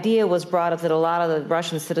idea was brought up that a lot of the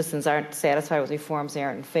Russian citizens aren't satisfied with reforms; they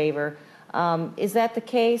aren't in favor. Is that the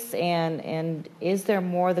case? And is there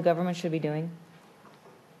more the government should be doing?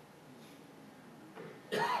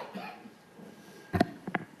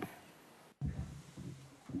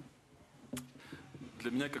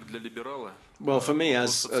 Well, for me,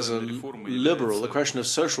 as a liberal, the question of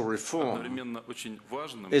social reform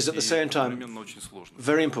is at the same time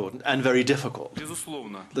very important and very difficult.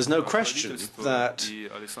 There's no question that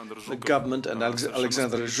the government and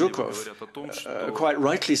Alexander Zhukov quite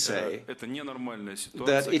rightly say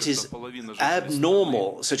that it is an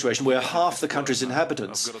abnormal situation where half the country's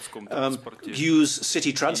inhabitants use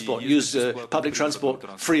city transport, use public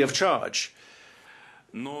transport free of charge.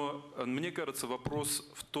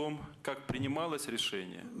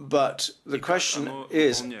 But the question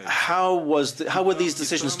is, how were these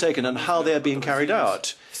decisions taken and how they are being carried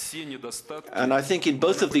out? And I think in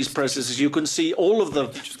both of these processes you can see all of the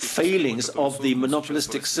failings of the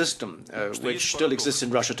monopolistic system which still exists in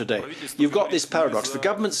Russia today. You've got this paradox. The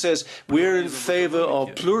government says we're in favor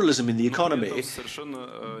of pluralism in the economy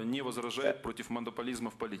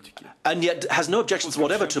and yet has no objections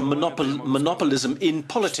whatever to monopolism in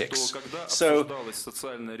politics. So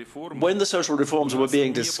when the social reforms were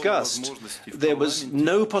being discussed, there was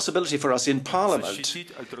no possibility for us in Parliament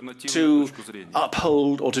to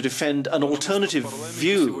uphold or to defend an alternative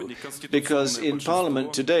view, because in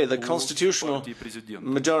Parliament today the constitutional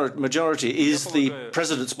majority is the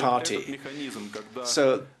President's party.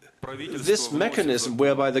 So this mechanism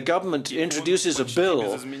whereby the government introduces a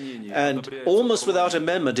bill and almost without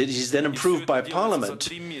amendment it is then approved by Parliament,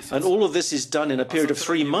 and all of this is done in a period of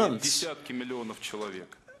 3 months,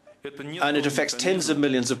 and it affects tens of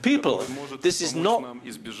millions of people. This is not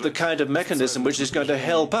the kind of mechanism which is going to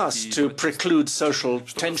help us to preclude social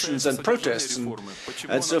tensions and protests.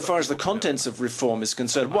 And so far as the contents of reform is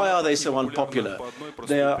concerned, why are they so unpopular?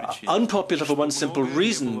 They are unpopular for one simple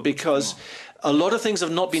reason, because a lot of things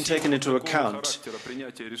have not been taken into account.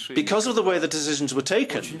 Because of the way the decisions were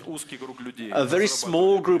taken, a very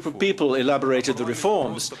small group of people elaborated the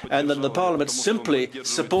reforms, and then the Parliament simply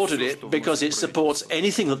supported it because it supports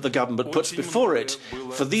anything that the government puts before it.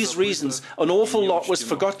 For these reasons, an awful lot was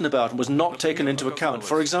forgotten about and was not taken into account.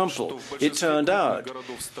 For example, it turned out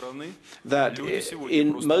that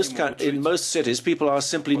in most cities, people are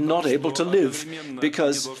simply not able to live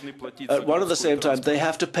because at one and the same time they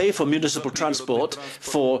have to pay for municipal transport transport,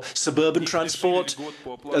 for suburban transport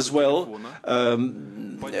as well.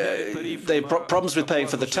 They have problems with paying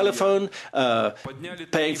for the telephone,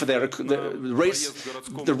 paying for the rates.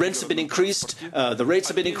 The rents have been increased. The rates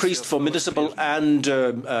have been increased for municipal and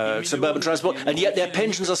suburban transport, and yet their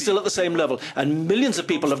pensions are still at the same level. And millions of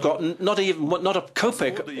people have gotten not a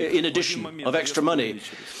kopeck in addition of extra money,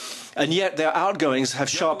 and yet their outgoings have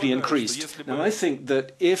sharply increased. Now, I think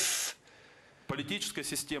that if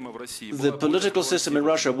the political system in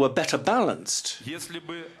Russia were better balanced,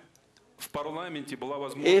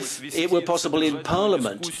 if it were possible in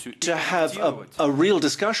Parliament to have a real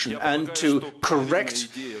discussion and to correct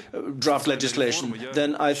draft legislation,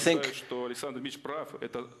 then I think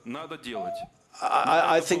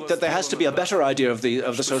that there has to be a better idea of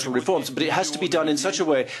the social reforms, but it has to be done in such a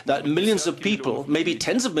way that millions of people, maybe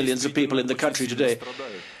tens of millions of people in the country today,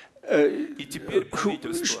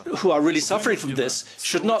 who are really suffering from this,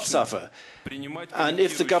 should not suffer. And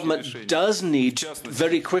if the government does need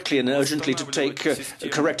very quickly and urgently to take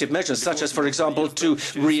corrective measures, such as, for example, to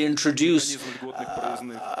reintroduce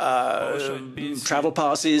travel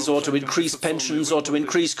passes, or to increase pensions, or to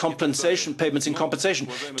increase compensation payments in compensation,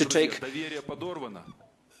 to take.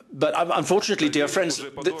 But unfortunately, dear friends,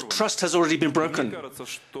 the trust has already been broken.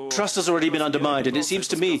 Trust has already been undermined. And it seems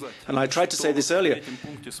to me, and I tried to say this earlier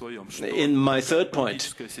in my third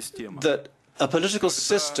point, that a political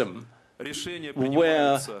system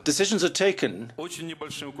where decisions are taken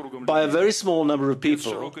by a very small number of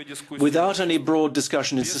people without any broad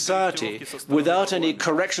discussion in society, without any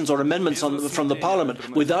corrections or amendments from the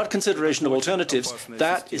parliament, without consideration of alternatives,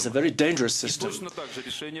 that is a very dangerous system.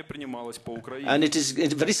 And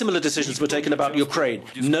very similar decisions were taken about Ukraine.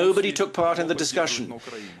 Nobody took part in the discussion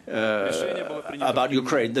about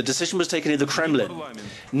Ukraine. The decision was taken in the Kremlin,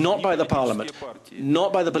 not by the parliament,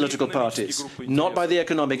 not by the political parties, not by the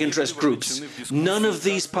economic interest groups. None of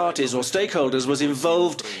these parties or stakeholders was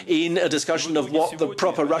involved in a discussion of what the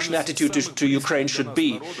proper Russian attitude to Ukraine should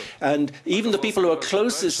be. And even the people who are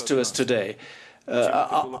closest to us today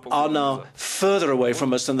are now further away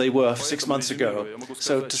from us than they were 6 months ago.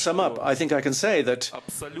 So to sum up, I think I can say that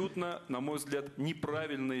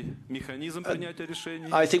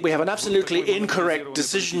I think we have an absolutely incorrect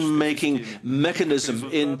decision-making mechanism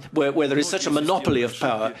where there is such a monopoly of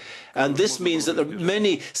power, and this means that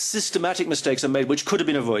many systematic mistakes are made which could have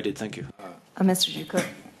been avoided. Thank you. Mr. Zhukov.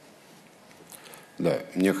 Да,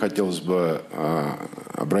 мне хотелось бы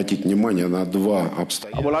обратить внимание на два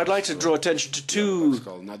обстоятельства. Well, I'd like to draw attention to two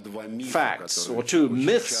facts, or two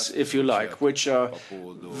myths, if you like, which are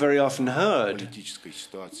very often heard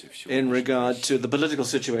in regard to the political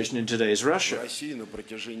situation in today's Russia.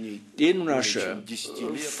 In Russia,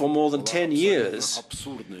 for more than 10 years,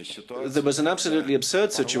 there was an absolutely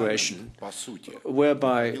absurd situation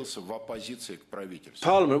whereby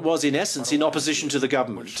Parliament was, in essence, in opposition to the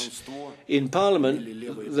government. In Parliament,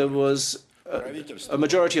 there was a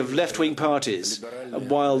majority of left-wing parties,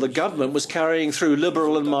 while the government was carrying through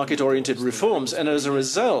liberal and market-oriented reforms, and as a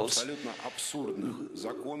result,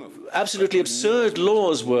 absolutely absurd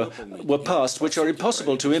laws were passed which are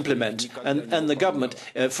impossible to implement, and the government,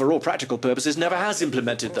 for all practical purposes, never has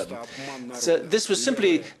implemented them. So this was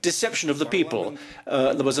simply deception of the people.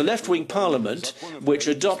 There was a left-wing parliament which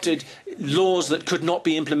adopted laws that could not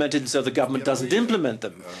be implemented, so the government doesn't implement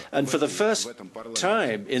them. And for the first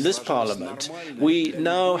time in this parliament, we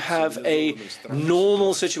now have a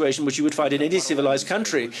normal situation which you would find in any civilized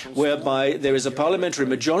country, whereby there is a parliamentary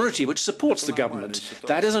majority which supports the government.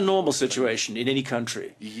 That is a normal situation in any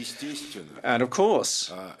country. And of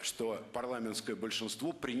course,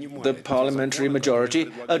 the parliamentary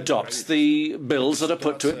majority adopts the bills that are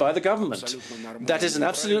put to it by the government. That is an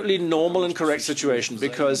absolutely normal and correct situation,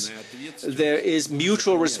 because there is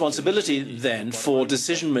mutual responsibility then for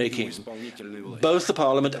decision-making. Both the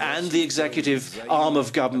parliament and the executive arm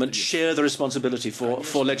of government share the responsibility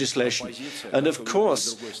for legislation. And of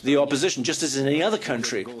course, the opposition, just as in any other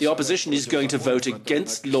country, the opposition is going to vote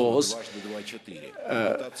against laws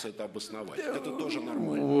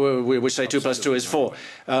which say 2 + 2 is 4.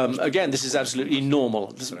 Again, this is absolutely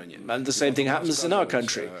normal. And the same thing happens in our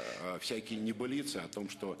country.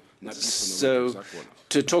 So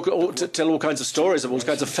to tell all kinds of stories, of all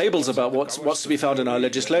kinds of fables about what's to be found in our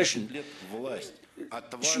legislation,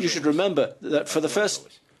 you should remember that for the first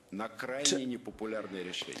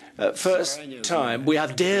time we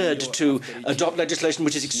have dared to adopt legislation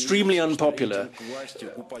which is extremely unpopular.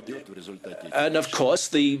 And of course,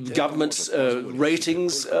 the government's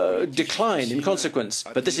ratings decline in consequence.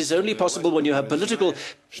 But this is only possible when you have political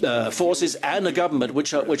forces and a government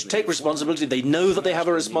which take responsibility. They know that they have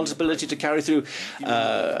a responsibility to carry through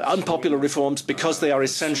unpopular reforms because they are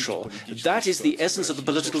essential. That is the essence of the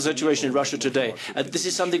political situation in Russia today. And this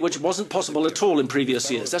is something which wasn't possible at all in previous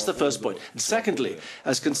years. That's the first point. And secondly,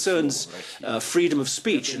 as concerns freedom of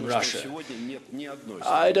speech in Russia,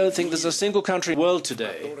 I don't think there's a single country in the world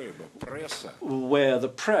today where the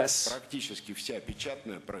press,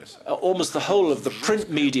 almost the whole of the print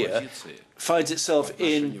media, finds itself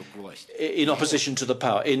in opposition to the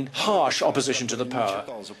power, in harsh opposition to the power.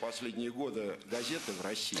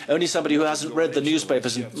 Only somebody who hasn't read the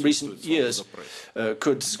newspapers in recent years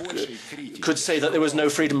could say that there was no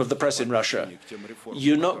freedom of the press in Russia.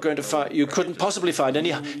 You're not going to find, you couldn't possibly find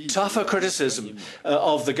any tougher criticism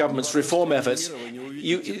of the government's reform efforts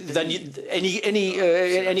than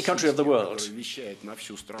any country of the world.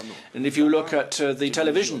 And if you look at the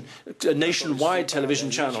television, nationwide television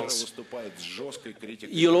channels,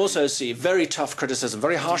 you'll also see very tough criticism,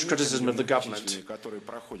 very harsh criticism of the government.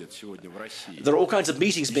 There are all kinds of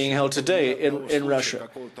meetings being held today in Russia.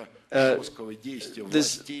 And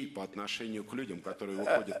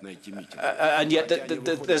yet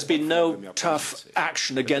there's been no tough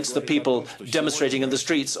action against the people demonstrating in the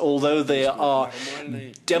streets, although they are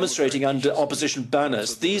demonstrating under opposition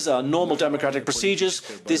banners. These are normal democratic procedures.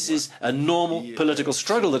 This is a normal political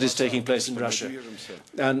struggle that is taking place in Russia.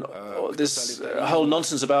 And this whole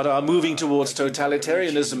nonsense about our moving towards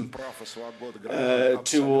totalitarianism,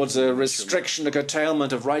 towards a restriction, a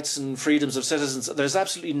curtailment of rights and freedoms of citizens, there's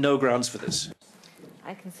absolutely no grounds for this.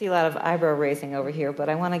 I can see a lot of eyebrow raising over here, but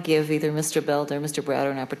I want to give either Mr. Belda or Mr.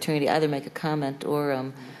 Browder an opportunity to either make a comment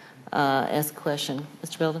or ask a question.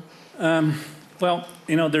 Mr. Belda? Well,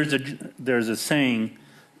 you know, there's a saying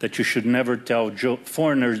that you should never tell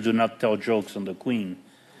foreigners do not tell jokes on the Queen,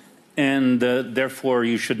 and therefore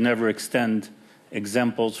you should never extend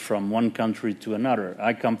examples from one country to another.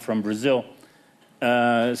 I come from Brazil,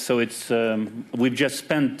 so it's we've just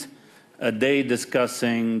spent a day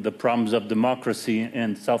discussing the problems of democracy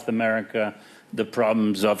in South America, the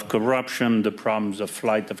problems of corruption, the problems of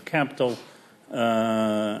flight of capital,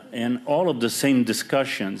 and all of the same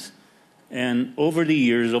discussions. And over the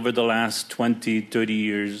years, over the last 20, 30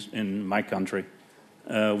 years in my country,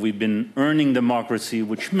 we've been earning democracy,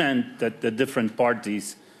 which meant that the different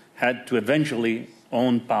parties had to eventually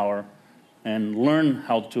own power and learn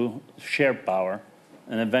how to share power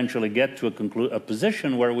and eventually get to a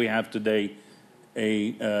position where we have today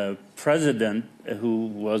a president who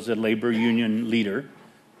was a labor union leader,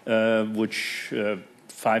 which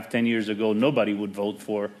 5-10 years ago nobody would vote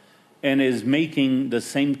for, and is making the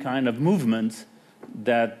same kind of movements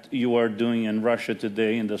that you are doing in Russia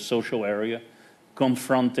today in the social area,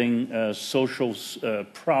 confronting social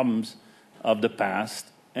problems of the past,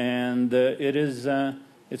 and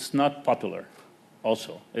it's not popular.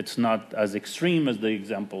 Also, it's not as extreme as the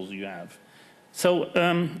examples you have. So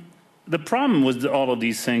the problem with all of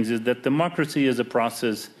these things is that democracy is a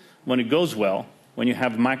process, when it goes well, when you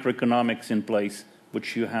have macroeconomics in place,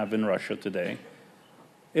 which you have in Russia today,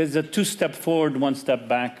 is a two-step forward, one-step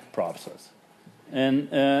back process. And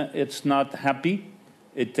it's not happy.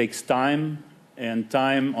 It takes time, and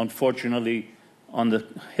time, unfortunately, on the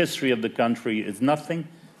history of the country is nothing.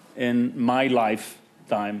 In my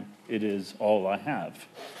lifetime, it is all I have.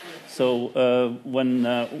 So when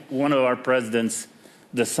one of our presidents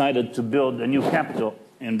decided to build a new capital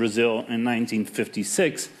in Brazil in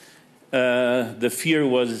 1956, the fear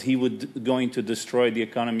was he would going to destroy the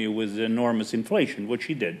economy with enormous inflation, which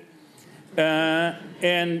he did.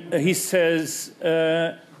 And he says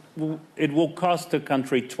it will cost the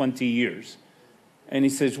country 20 years. And he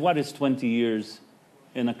says, what is 20 years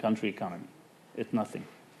in a country economy? It's nothing.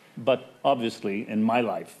 But obviously, in my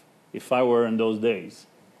life, if I were in those days,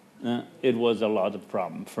 it was a lot of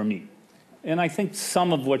problem for me. And I think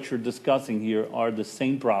some of what you're discussing here are the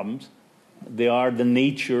same problems. They are the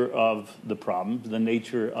nature of the problems, the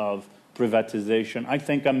nature of privatization. I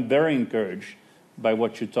think I'm very encouraged by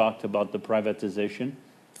what you talked about the privatization.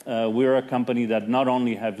 We're a company that not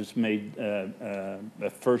only has made a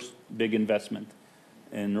first big investment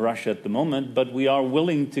in Russia at the moment, but we are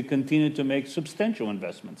willing to continue to make substantial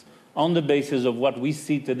investments on the basis of what we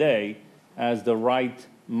see today as the right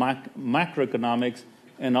macroeconomics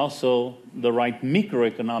and also the right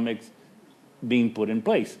microeconomics being put in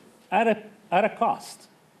place at a cost.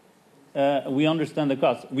 We understand the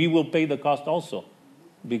cost. We will pay the cost also,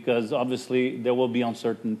 because obviously there will be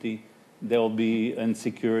uncertainty, there will be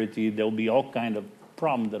insecurity, there will be all kind of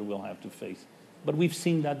problems that we'll have to face. But we've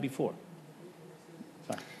seen that before.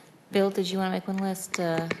 Bill, did you want to make one last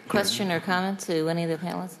question or comment to any of the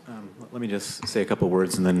panelists? Let me just say a couple of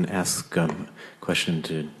words and then ask a question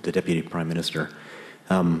to the Deputy Prime Minister.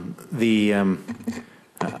 I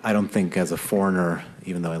don't think as a foreigner,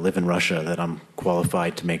 even though I live in Russia, that I'm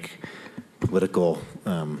qualified to make political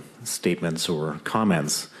statements or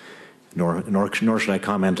comments, nor should I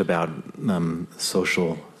comment about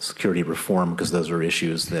social security reform, because those are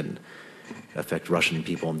issues that affect Russian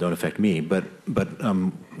people and don't affect me. But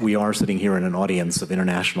we are sitting here in an audience of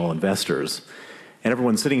international investors, and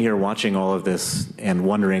everyone's sitting here watching all of this and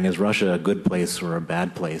wondering, is Russia a good place or a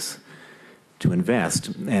bad place to invest?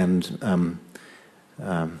 And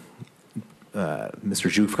Mr.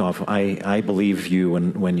 Zhukov, I believe you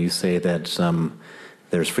when you say that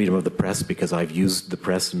there's freedom of the press, because I've used the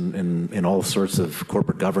press in all sorts of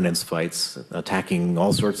corporate governance fights, attacking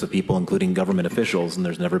all sorts of people, including government officials, and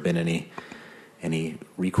there's never been any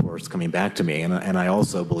recourse coming back to me. And I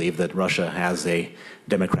also believe that Russia has a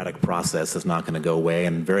democratic process that's not going to go away,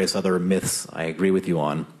 and various other myths I agree with you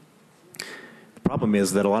on. The problem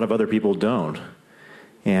is that a lot of other people don't.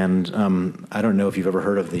 And I don't know if you've ever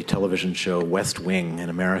heard of the television show West Wing in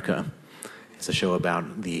America. It's a show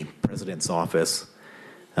about the president's office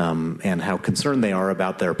and how concerned they are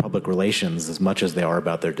about their public relations as much as they are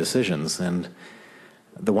about their decisions. And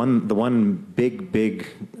the one big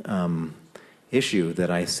issue that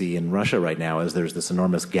I see in Russia right now is there's this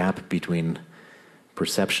enormous gap between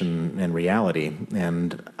perception and reality.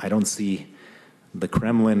 And I don't see the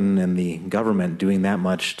Kremlin and the government doing that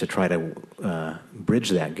much to try to bridge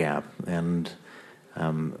that gap. And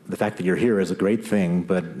the fact that you're here is a great thing,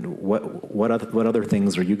 but what other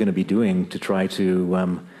things are you going to be doing to try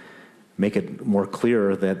to make it more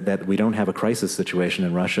clear that we don't have a crisis situation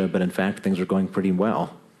in Russia, but in fact things are going pretty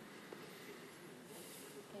well?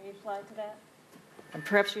 Can you reply to that? And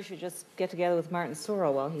perhaps you should just get together with Martin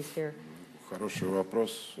Sorrell while he's here. Хороший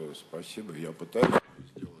вопрос, спасибо. Я пытаюсь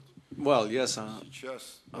сделать. Well, yes,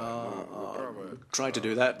 try to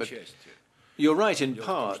do that, but you're right in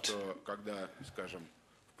part.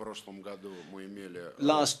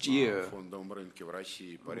 Last year,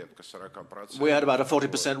 we had about a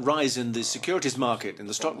 40% rise in the securities market, in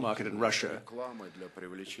the stock market in Russia.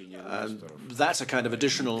 And that's a kind of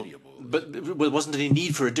additional, but there wasn't any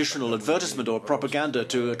need for additional advertisement or propaganda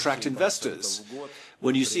to attract investors.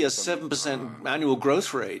 When you see a 7% annual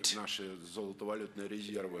growth rate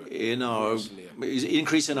in our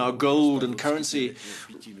increase in our gold and currency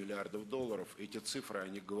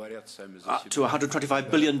up to $125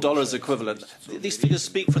 billion equivalent, these figures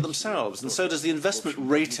speak for themselves, and so does the investment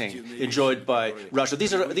rating enjoyed by Russia.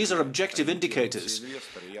 These are objective indicators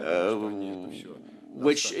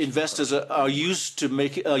which investors are used to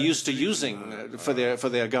using for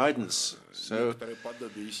their guidance. So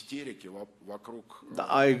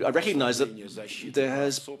I recognize that there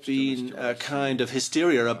has been a kind of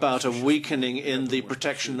hysteria about a weakening in the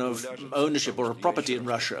protection of ownership or of property in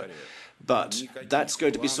Russia. But that's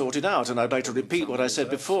going to be sorted out, and I'd like to repeat what I said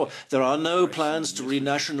before. There are no plans to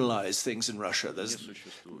renationalize things in Russia.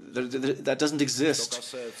 That doesn't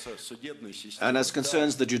exist. And as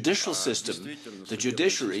concerns the judicial system, the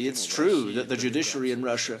judiciary, it's true that the judiciary in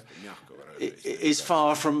Russia is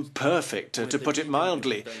far from perfect, to put it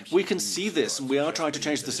mildly. We can see this, and we are trying to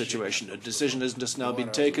change the situation. A decision has just now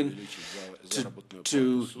been taken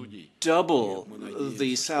to double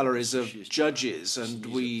the salaries of judges, and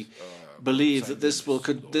we believe that this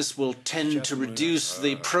will tend to reduce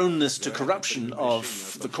the proneness to corruption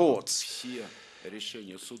of the courts.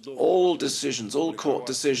 All decisions, all court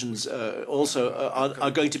decisions also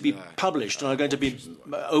are going to be published and are going to be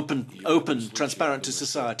open, transparent to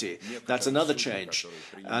society. That's another change.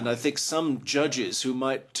 And I think some judges who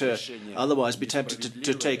might otherwise be tempted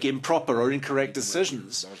to take improper or incorrect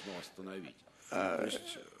decisions,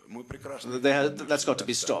 that's got to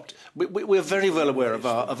be stopped. We're very well aware of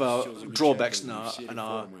our drawbacks and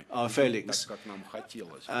our failings.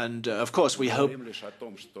 And of course, we hope.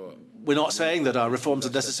 We're not saying that our reforms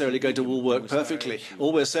are necessarily going to all work perfectly.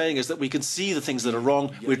 All we're saying is that we can see the things that are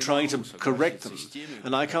wrong. We're trying to correct them.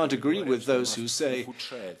 And I can't agree with those who say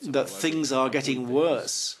that things are getting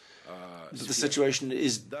worse, that the situation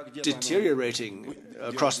is deteriorating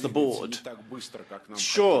across the board.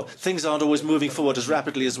 Sure, things aren't always moving forward as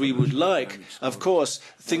rapidly as we would like. Of course,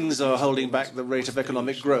 things are holding back the rate of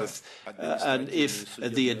economic growth. And if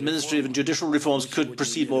the administrative and judicial reforms could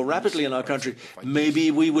proceed more rapidly in our country, maybe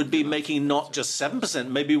we would be making not just 7%,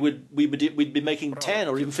 maybe we'd be making 10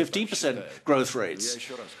 or even 15% growth rates.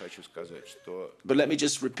 But let me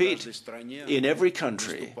just repeat, in every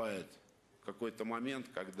country,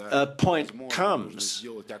 a point comes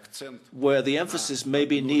where the emphasis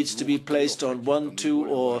maybe needs to be placed on 1, 2,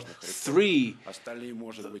 or 3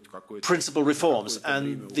 principal reforms,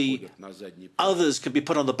 and the others can be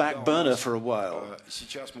put on the back burner for a while.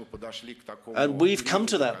 And we've come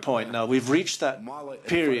to that point now. We've reached that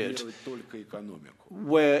period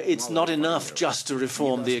where it's not enough just to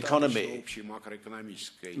reform the economy.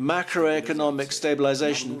 Macroeconomic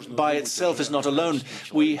stabilization by itself is not alone.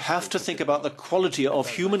 We have to think about the quality of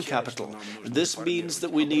human capital. This means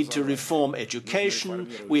that we need to reform education,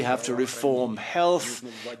 we have to reform health,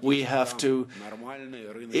 we have to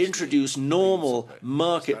introduce normal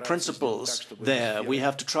market principles there. We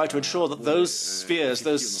have to try to ensure that those spheres,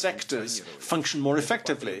 those sectors, function more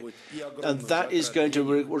effectively. And that is going to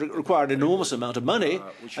require an enormous amount of money,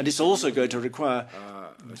 and it's also going to require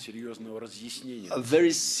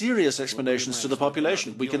very serious explanations to the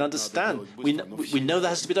population. We can understand. We know that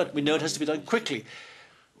has to be done. We know it has to be done quickly.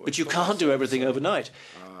 But you can't do everything overnight.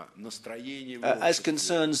 As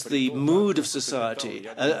concerns the mood of society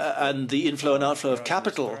and the inflow and outflow of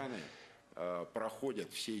capital,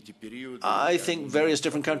 I think various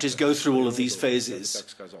different countries go through all of these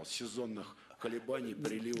phases.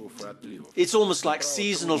 It's almost like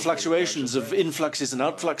seasonal fluctuations of influxes and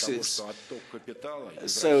outfluxes.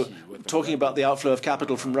 So, talking about the outflow of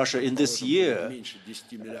capital from Russia in this year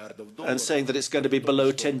and saying that it's going to be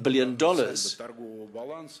below $10 billion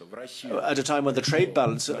at a time when the trade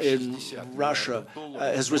balance in Russia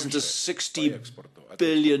has risen to 60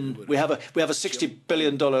 billion. We have a $60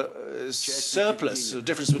 billion surplus, a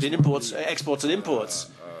difference between exports and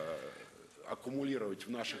imports.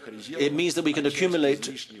 It means that we can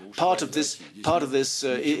accumulate part of this.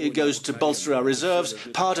 It goes to bolster our reserves.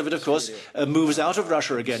 Part of it, of course, moves out of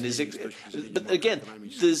Russia again. But again,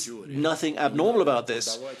 there's nothing abnormal about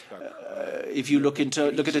this. If you look at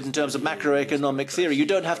it in terms of macroeconomic theory, you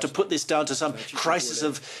don't have to put this down to some crisis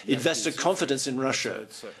of investor confidence in Russia.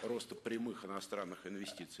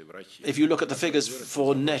 If you look at the figures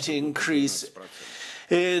for net increase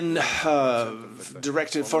in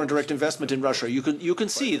foreign direct investment in Russia, you can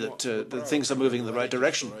see that things are moving in the right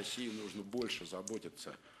direction.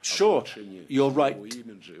 Sure, you're right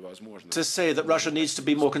to say that Russia needs to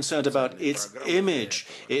be more concerned about its image.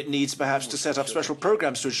 It needs perhaps to set up special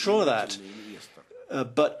programs to ensure that.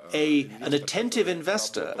 But an attentive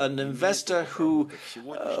investor, an investor who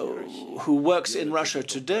works in Russia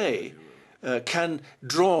today, can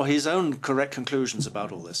draw his own correct conclusions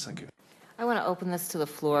about all this. Thank you. I want to open this to the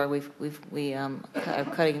floor. We are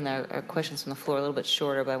cutting our questions from the floor a little bit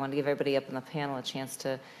shorter, but I want to give everybody up in the panel a chance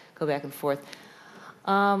to go back and forth.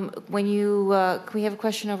 Can we have a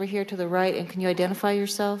question over here to the right, and can you identify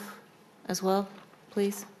yourself as well,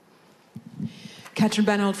 please? Katrin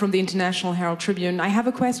Bernhold from the International Herald Tribune. I have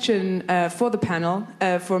a question for the panel,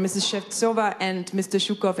 for Mrs. Shevtsova and Mr.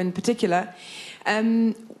 Zhukov in particular.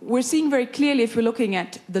 We're seeing very clearly, if we're looking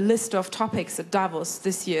at the list of topics at Davos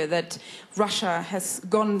this year, that Russia has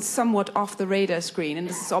gone somewhat off the radar screen, and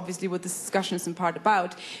this is obviously what this discussion is in part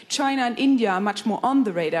about. China and India are much more on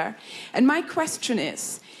the radar. And my question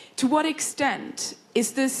is, to what extent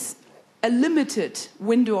is this a limited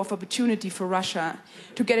window of opportunity for Russia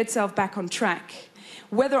to get itself back on track?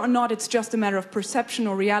 Whether or not it's just a matter of perception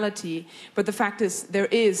or reality, but the fact is there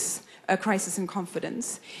is a crisis in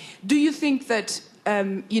confidence. Do you think that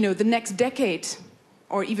the next decade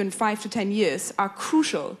or even 5 to 10 years are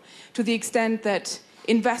crucial to the extent that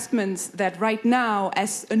investments that right now,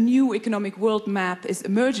 as a new economic world map is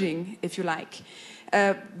emerging, if you like,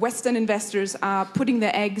 Western investors are putting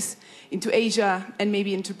their eggs into Asia and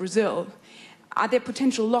maybe into Brazil? Are there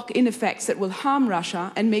potential lock-in effects that will harm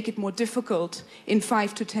Russia and make it more difficult in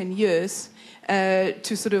 5 to 10 years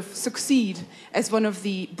to sort of succeed as one of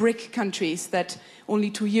the BRIC countries that only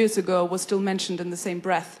 2 years ago was still mentioned in the same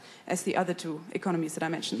breath as the other two economies that I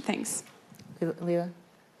mentioned? Thanks. Leila?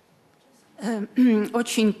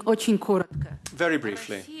 Очень коротко. Very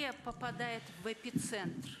briefly.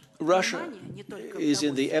 Russia is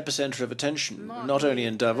in the epicenter of attention, not only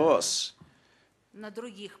in Davos.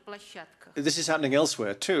 This is happening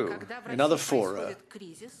elsewhere too, in other fora.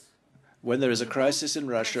 When there is a crisis in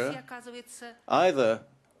Russia, either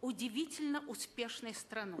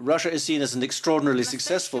Russia is seen as an extraordinarily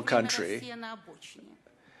successful country,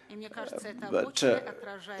 but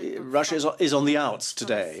Russia is on the outs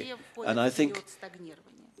today, and I think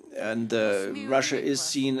Russia is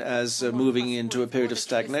seen as moving into a period of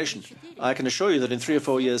stagnation. I can assure you that in 3 or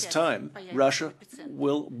 4 years' time, Russia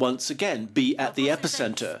will once again be at the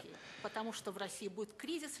epicenter.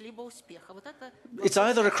 It's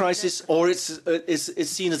either a crisis or it's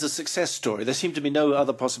seen as a success story. There seem to be no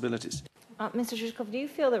other possibilities. Mr. Zhukov, do you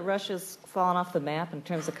feel that Russia's fallen off the map in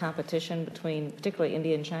terms of competition between particularly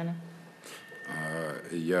India and China?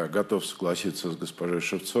 Я готов согласиться с госпожой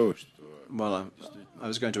Шевцовой, что Well, I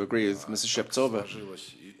was going to agree with Mrs. Shevtsova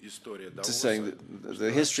to saying that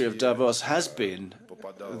the history of Davos has been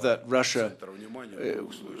that Russia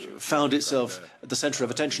found itself at the center of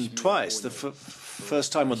attention twice. The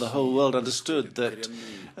first time when the whole world understood that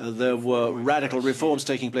there were radical reforms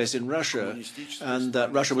taking place in Russia and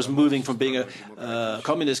that Russia was moving from being a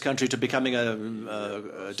communist country to becoming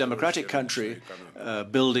a democratic country,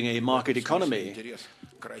 building a market economy.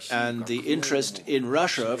 And the interest in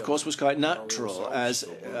Russia, of course, was quite natural as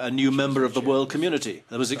a new member of the world community.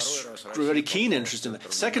 There was very keen interest in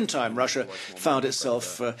that. Second time Russia found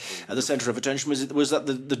itself at the center of attention was at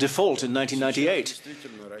the default in 1998.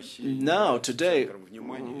 Now, today,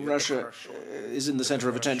 Russia is in the center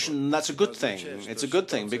of attention, and that's a good thing. It's a good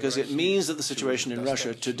thing because it means that the situation in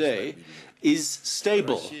Russia today is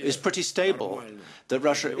stable, is pretty stable, that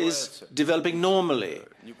Russia is developing normally.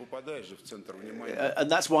 And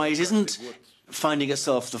that's why it isn't finding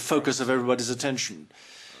itself the focus of everybody's attention.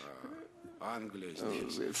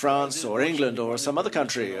 France or England or some other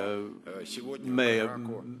country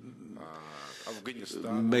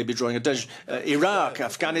may be drawing attention. Iraq,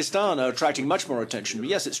 Afghanistan are attracting much more attention. But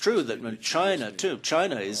yes, it's true that China, too.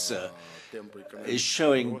 China is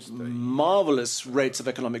showing marvelous rates of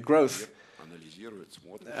economic growth.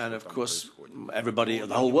 And of course, everybody,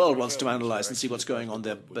 the whole world wants to analyze and see what's going on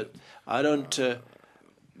there. But I don't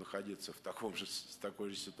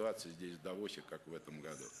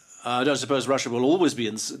suppose Russia will always be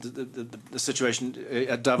in the situation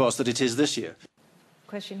at Davos that it is this year.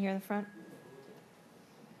 Question here in the front.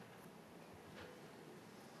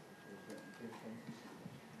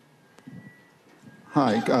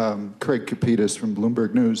 Hi, Craig Kapitas from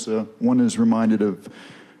Bloomberg News. One is reminded of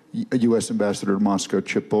U.S. Ambassador to Moscow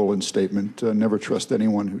Chip Boland's statement, never trust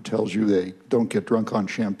anyone who tells you they don't get drunk on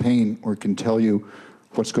champagne or can tell you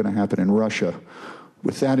what's going to happen in Russia.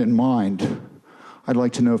 With that in mind, I'd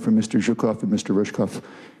like to know from Mr. Zhukov and Mr. Ryzhkov,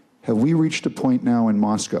 have we reached a point now in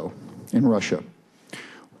Moscow, in Russia,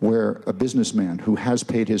 where a businessman who has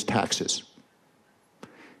paid his taxes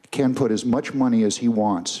can put as much money as he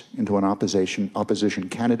wants into an opposition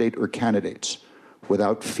candidate or candidates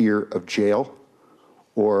without fear of jail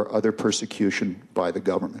or other persecution by the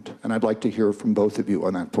government? And I'd like to hear from both of you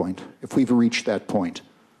on that point, if we've reached that point.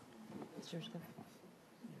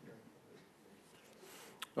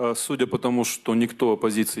 Судя по тому, что никто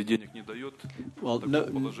оппозиции денег не дает,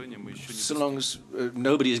 so long as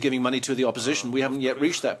nobody is giving money to the opposition, we haven't yet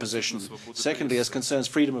reached that position. Secondly, as concerns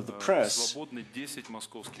freedom of the press,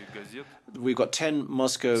 we've got 10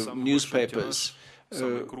 Moscow newspapers.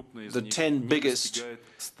 The 10 biggest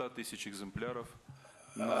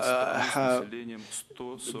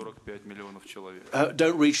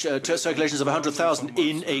don't reach circulations of 100,000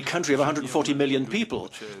 in a country of 140 million people.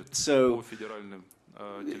 So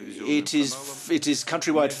it is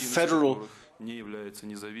countrywide federal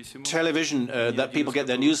television that people get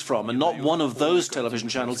their news from, and not one of those television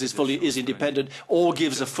channels is independent or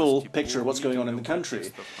gives a full picture of what's going on in the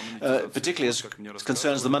country, particularly as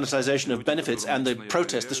concerns the monetization of benefits and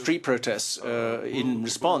the street protests in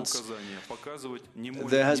response.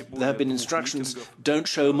 There have been instructions: don't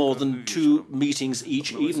show more than 2 meetings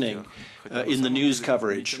each evening in the news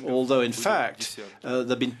coverage, although in fact there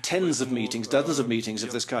have been tens of meetings, dozens of meetings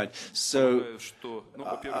of this kind. So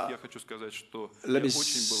let me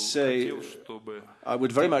say, I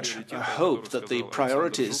would very much hope that the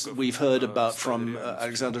priorities we've heard about from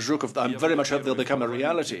Alexander Zhukov, I very much hope they'll become a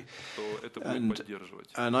reality.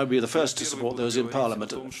 And I'll be the first to support those in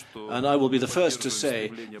Parliament. And I will be the first to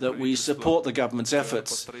say that we support the government's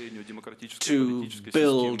efforts to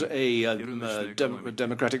build a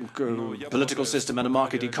democratic political system and a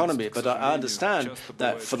market economy. But I understand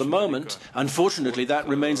that for the moment, unfortunately, that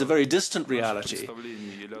remains a very distant reality.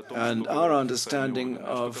 And our understanding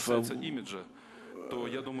of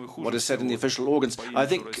what is said in the official organs, I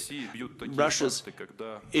think Russia's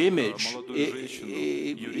image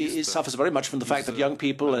it suffers very much from the fact that young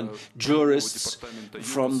people and jurists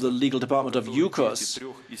from the legal department of Yukos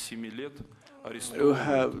who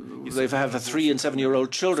have a 3- and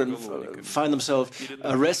 7-year-old children find themselves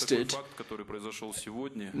arrested.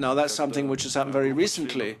 Now that's something which has happened very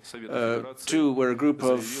recently too, where a group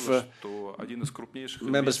of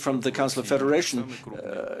members from the Council of Federation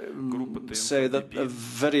say that a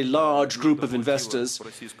very large group of investors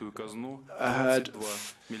had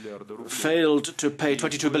failed to pay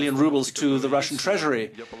 22 billion rubles to the Russian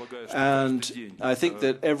treasury. And I think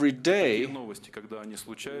that every day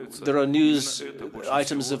there are news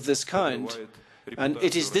items of this kind. And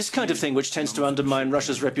it is this kind of thing which tends to undermine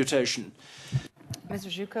Russia's reputation. Mr.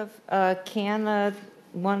 Zhukov, can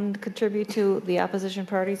one contribute to the opposition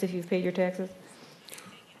parties if you've paid your taxes?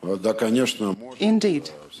 Indeed.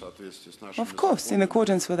 Of course, in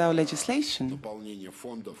accordance with our legislation.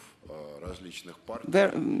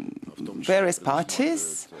 Various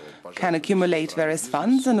parties can accumulate various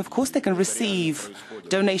funds, and of course they can receive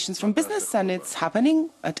donations from business, and it's happening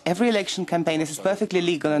at every election campaign. This is perfectly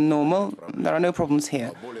legal and normal. There are no problems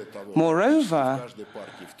here. Moreover,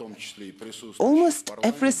 almost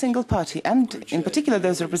every single party, and in particular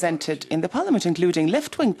those represented in the parliament, including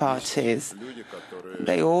left-wing parties,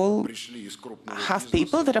 they all have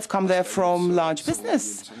people that have come there from large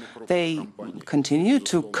business. They continue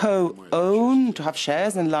to co-own, to have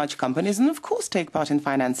shares in large companies, and of course take part in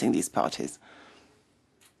financing these parties.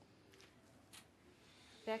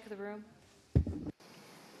 Back of the room.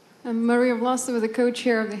 I'm Maria Vlasova, the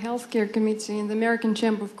co-chair of the Healthcare Committee in the American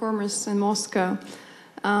Chamber of Commerce in Moscow.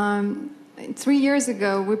 3 years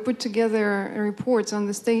ago, we put together a report on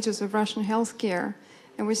the status of Russian healthcare.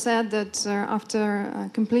 And we said that after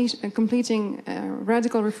completing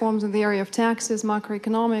radical reforms in the area of taxes,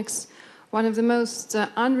 macroeconomics, one of the most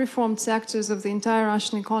unreformed sectors of the entire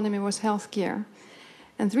Russian economy was healthcare.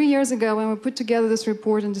 And 3 years ago, when we put together this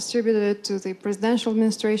report and distributed it to the presidential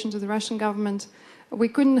administration, to the Russian government, we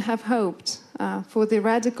couldn't have hoped for the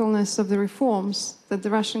radicalness of the reforms that the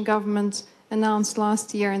Russian government announced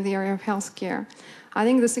last year in the area of healthcare. I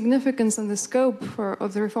think the significance and the scope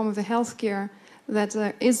of the reform of the healthcare that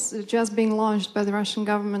is just being launched by the Russian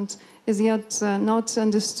government is yet not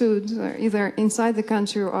understood either inside the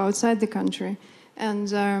country or outside the country.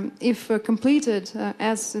 And if completed,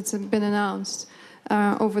 as it's been announced,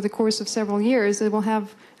 over the course of several years, it will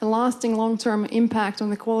have a lasting long-term impact on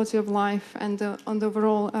the quality of life and on the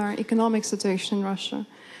overall economic situation in Russia.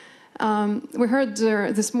 We heard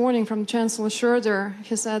this morning from Chancellor Schröder.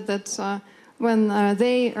 He said that when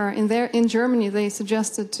they are in Germany, they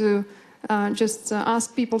suggested to just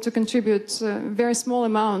ask people to contribute a very small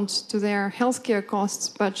amount to their healthcare costs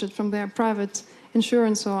budget from their private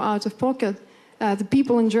insurance or out of pocket. The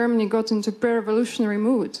people in Germany got into pre-revolutionary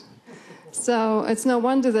mood. So it's no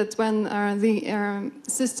wonder that when the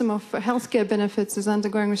system of healthcare benefits is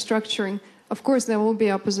undergoing restructuring, of course there will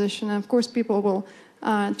be opposition, and of course people will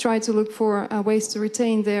try to look for ways to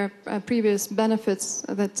retain their previous benefits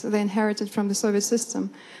that they inherited from the Soviet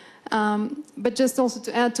system. But just also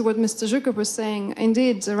to add to what Mr. Zhukov was saying,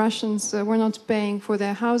 indeed, the Russians were not paying for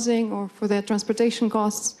their housing or for their transportation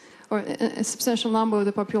costs, or a substantial number of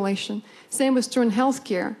the population. Same was true in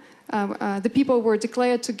healthcare. The people were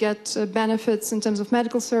declared to get benefits in terms of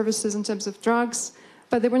medical services, in terms of drugs,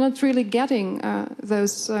 but they were not really getting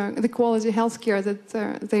the quality healthcare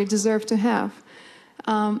that they deserve to have.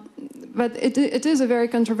 But it is a very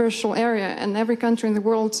controversial area, and every country in the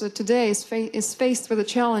world today is faced with the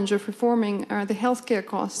challenge of reforming the healthcare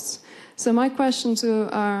costs. So my question to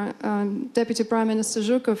Deputy Prime Minister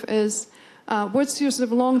Zhukov is, what's your sort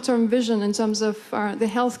of long-term vision in terms of the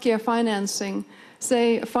healthcare financing?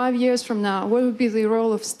 Say 5 years from now, what would be the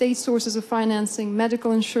role of state sources of financing,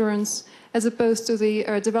 medical insurance, as opposed to the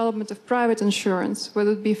development of private insurance,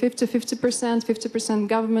 whether it be 50%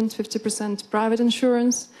 government, 50% private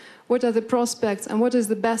insurance? What are the prospects, and what is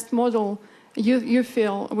the best model you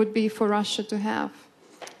feel would be for Russia to have?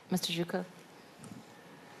 Mr. Zhukov.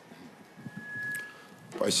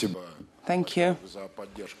 Thank you.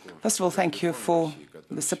 First of all, thank you for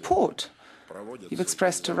the support you've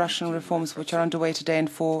expressed to Russian reforms which are underway today and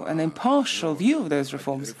for an impartial view of those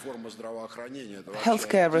reforms.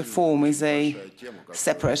 Healthcare reform is a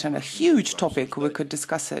separate and a huge topic. We could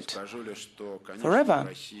discuss it forever.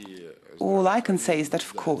 All I can say is that,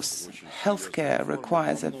 of course, healthcare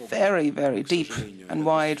requires a very, very deep and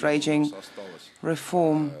wide-ranging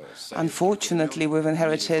reform. Unfortunately, we've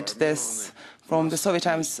inherited this from the Soviet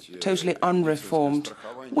times totally unreformed.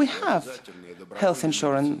 We have health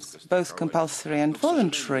insurance, both compulsory and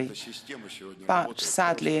voluntary. But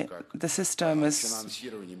sadly, the system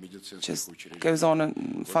just goes on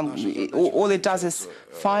and all it does is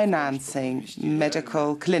financing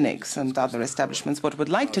medical clinics and other establishments. What we'd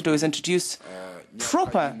like to do is introduce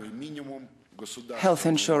proper health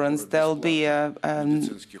insurance. There'll be a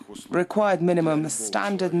required minimum, a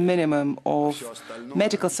standard minimum of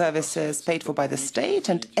medical services paid for by the state,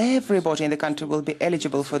 and everybody in the country will be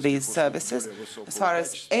eligible for these services. As far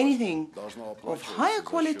as anything of higher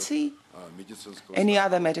quality, any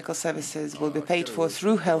other medical services will be paid for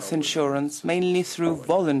through health insurance, mainly through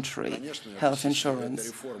voluntary health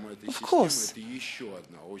insurance. Of course,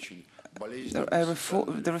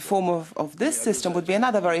 the reform of this system would be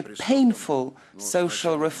another very painful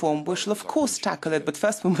social reform. We shall, of course, tackle it, but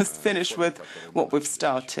first we must finish with what we've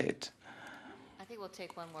started. I think we'll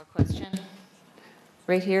take one more question.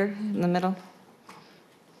 Right here in the middle.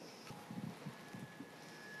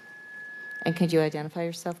 And could you identify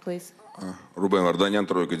yourself, please? Ruben Vardanyan,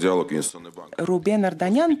 Troika Dialogue, Investment Bank. Ruben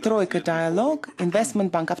Vardanyan, Troika Dialogue,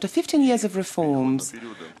 Investment Bank. After 15 years of reforms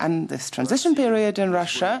and this transition period in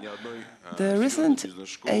Russia, there isn't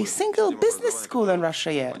a single business school in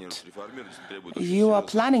Russia yet. You are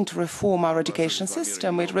planning to reform our education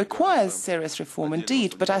system. It requires serious reform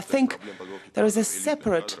indeed, but I think there is a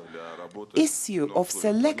separate issue of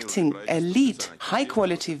selecting elite,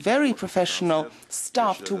 high-quality, very professional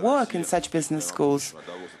staff to work in such business schools.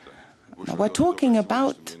 Now, we're talking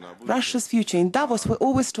about Russia's future. In Davos, we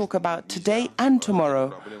always talk about today and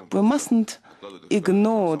tomorrow. We mustn't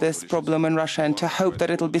ignore this problem in Russia and to hope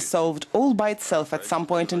that it'll be solved all by itself at some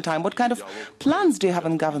point in time. What kind of plans do you have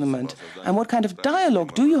in government? And what kind of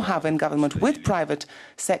dialogue do you have in government with private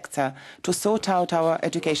sector to sort out our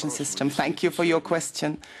education system? Thank you for your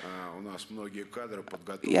question.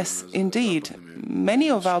 Yes, indeed.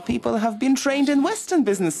 Many of our people have been trained in Western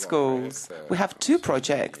business schools. We have 2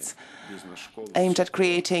 projects aimed at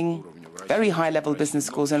creating very high-level business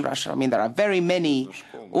schools in Russia. I mean, there are very many,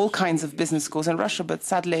 all kinds of business schools in Russia, but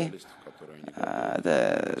sadly,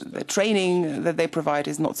 the training that they provide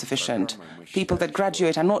is not sufficient. People that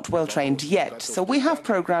graduate are not well trained yet. So we have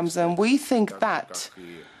programs, and we think that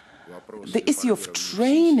the issue of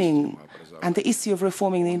training and the issue of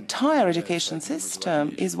reforming the entire education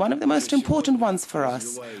system is one of the most important ones for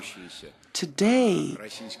us. Today,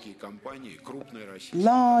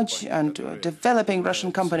 large and developing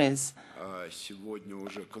Russian companies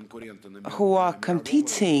who are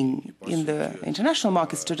competing in the international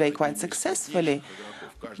markets today quite successfully,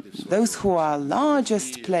 those who are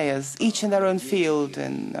largest players, each in their own field,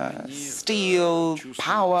 in steel,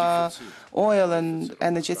 power, oil and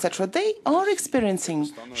energy, etc., they are experiencing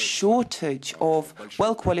shortage of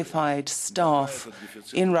well-qualified staff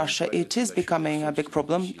in Russia. It is becoming a big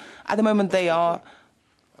problem. At the moment, they are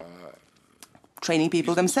training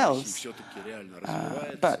people themselves.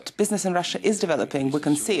 But business in Russia is developing. We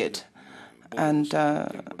can see it. And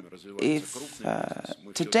if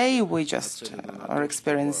today we just are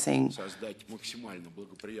experiencing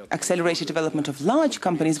accelerated development of large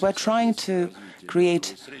companies, we're trying to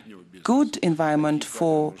create good environment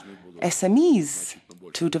for SMEs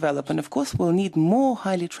to develop. And of course, we'll need more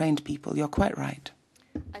highly trained people. You're quite right.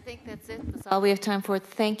 I think that's it. That's all we have time for.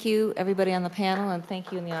 Thank you, everybody on the panel, and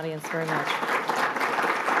thank you in the audience very much.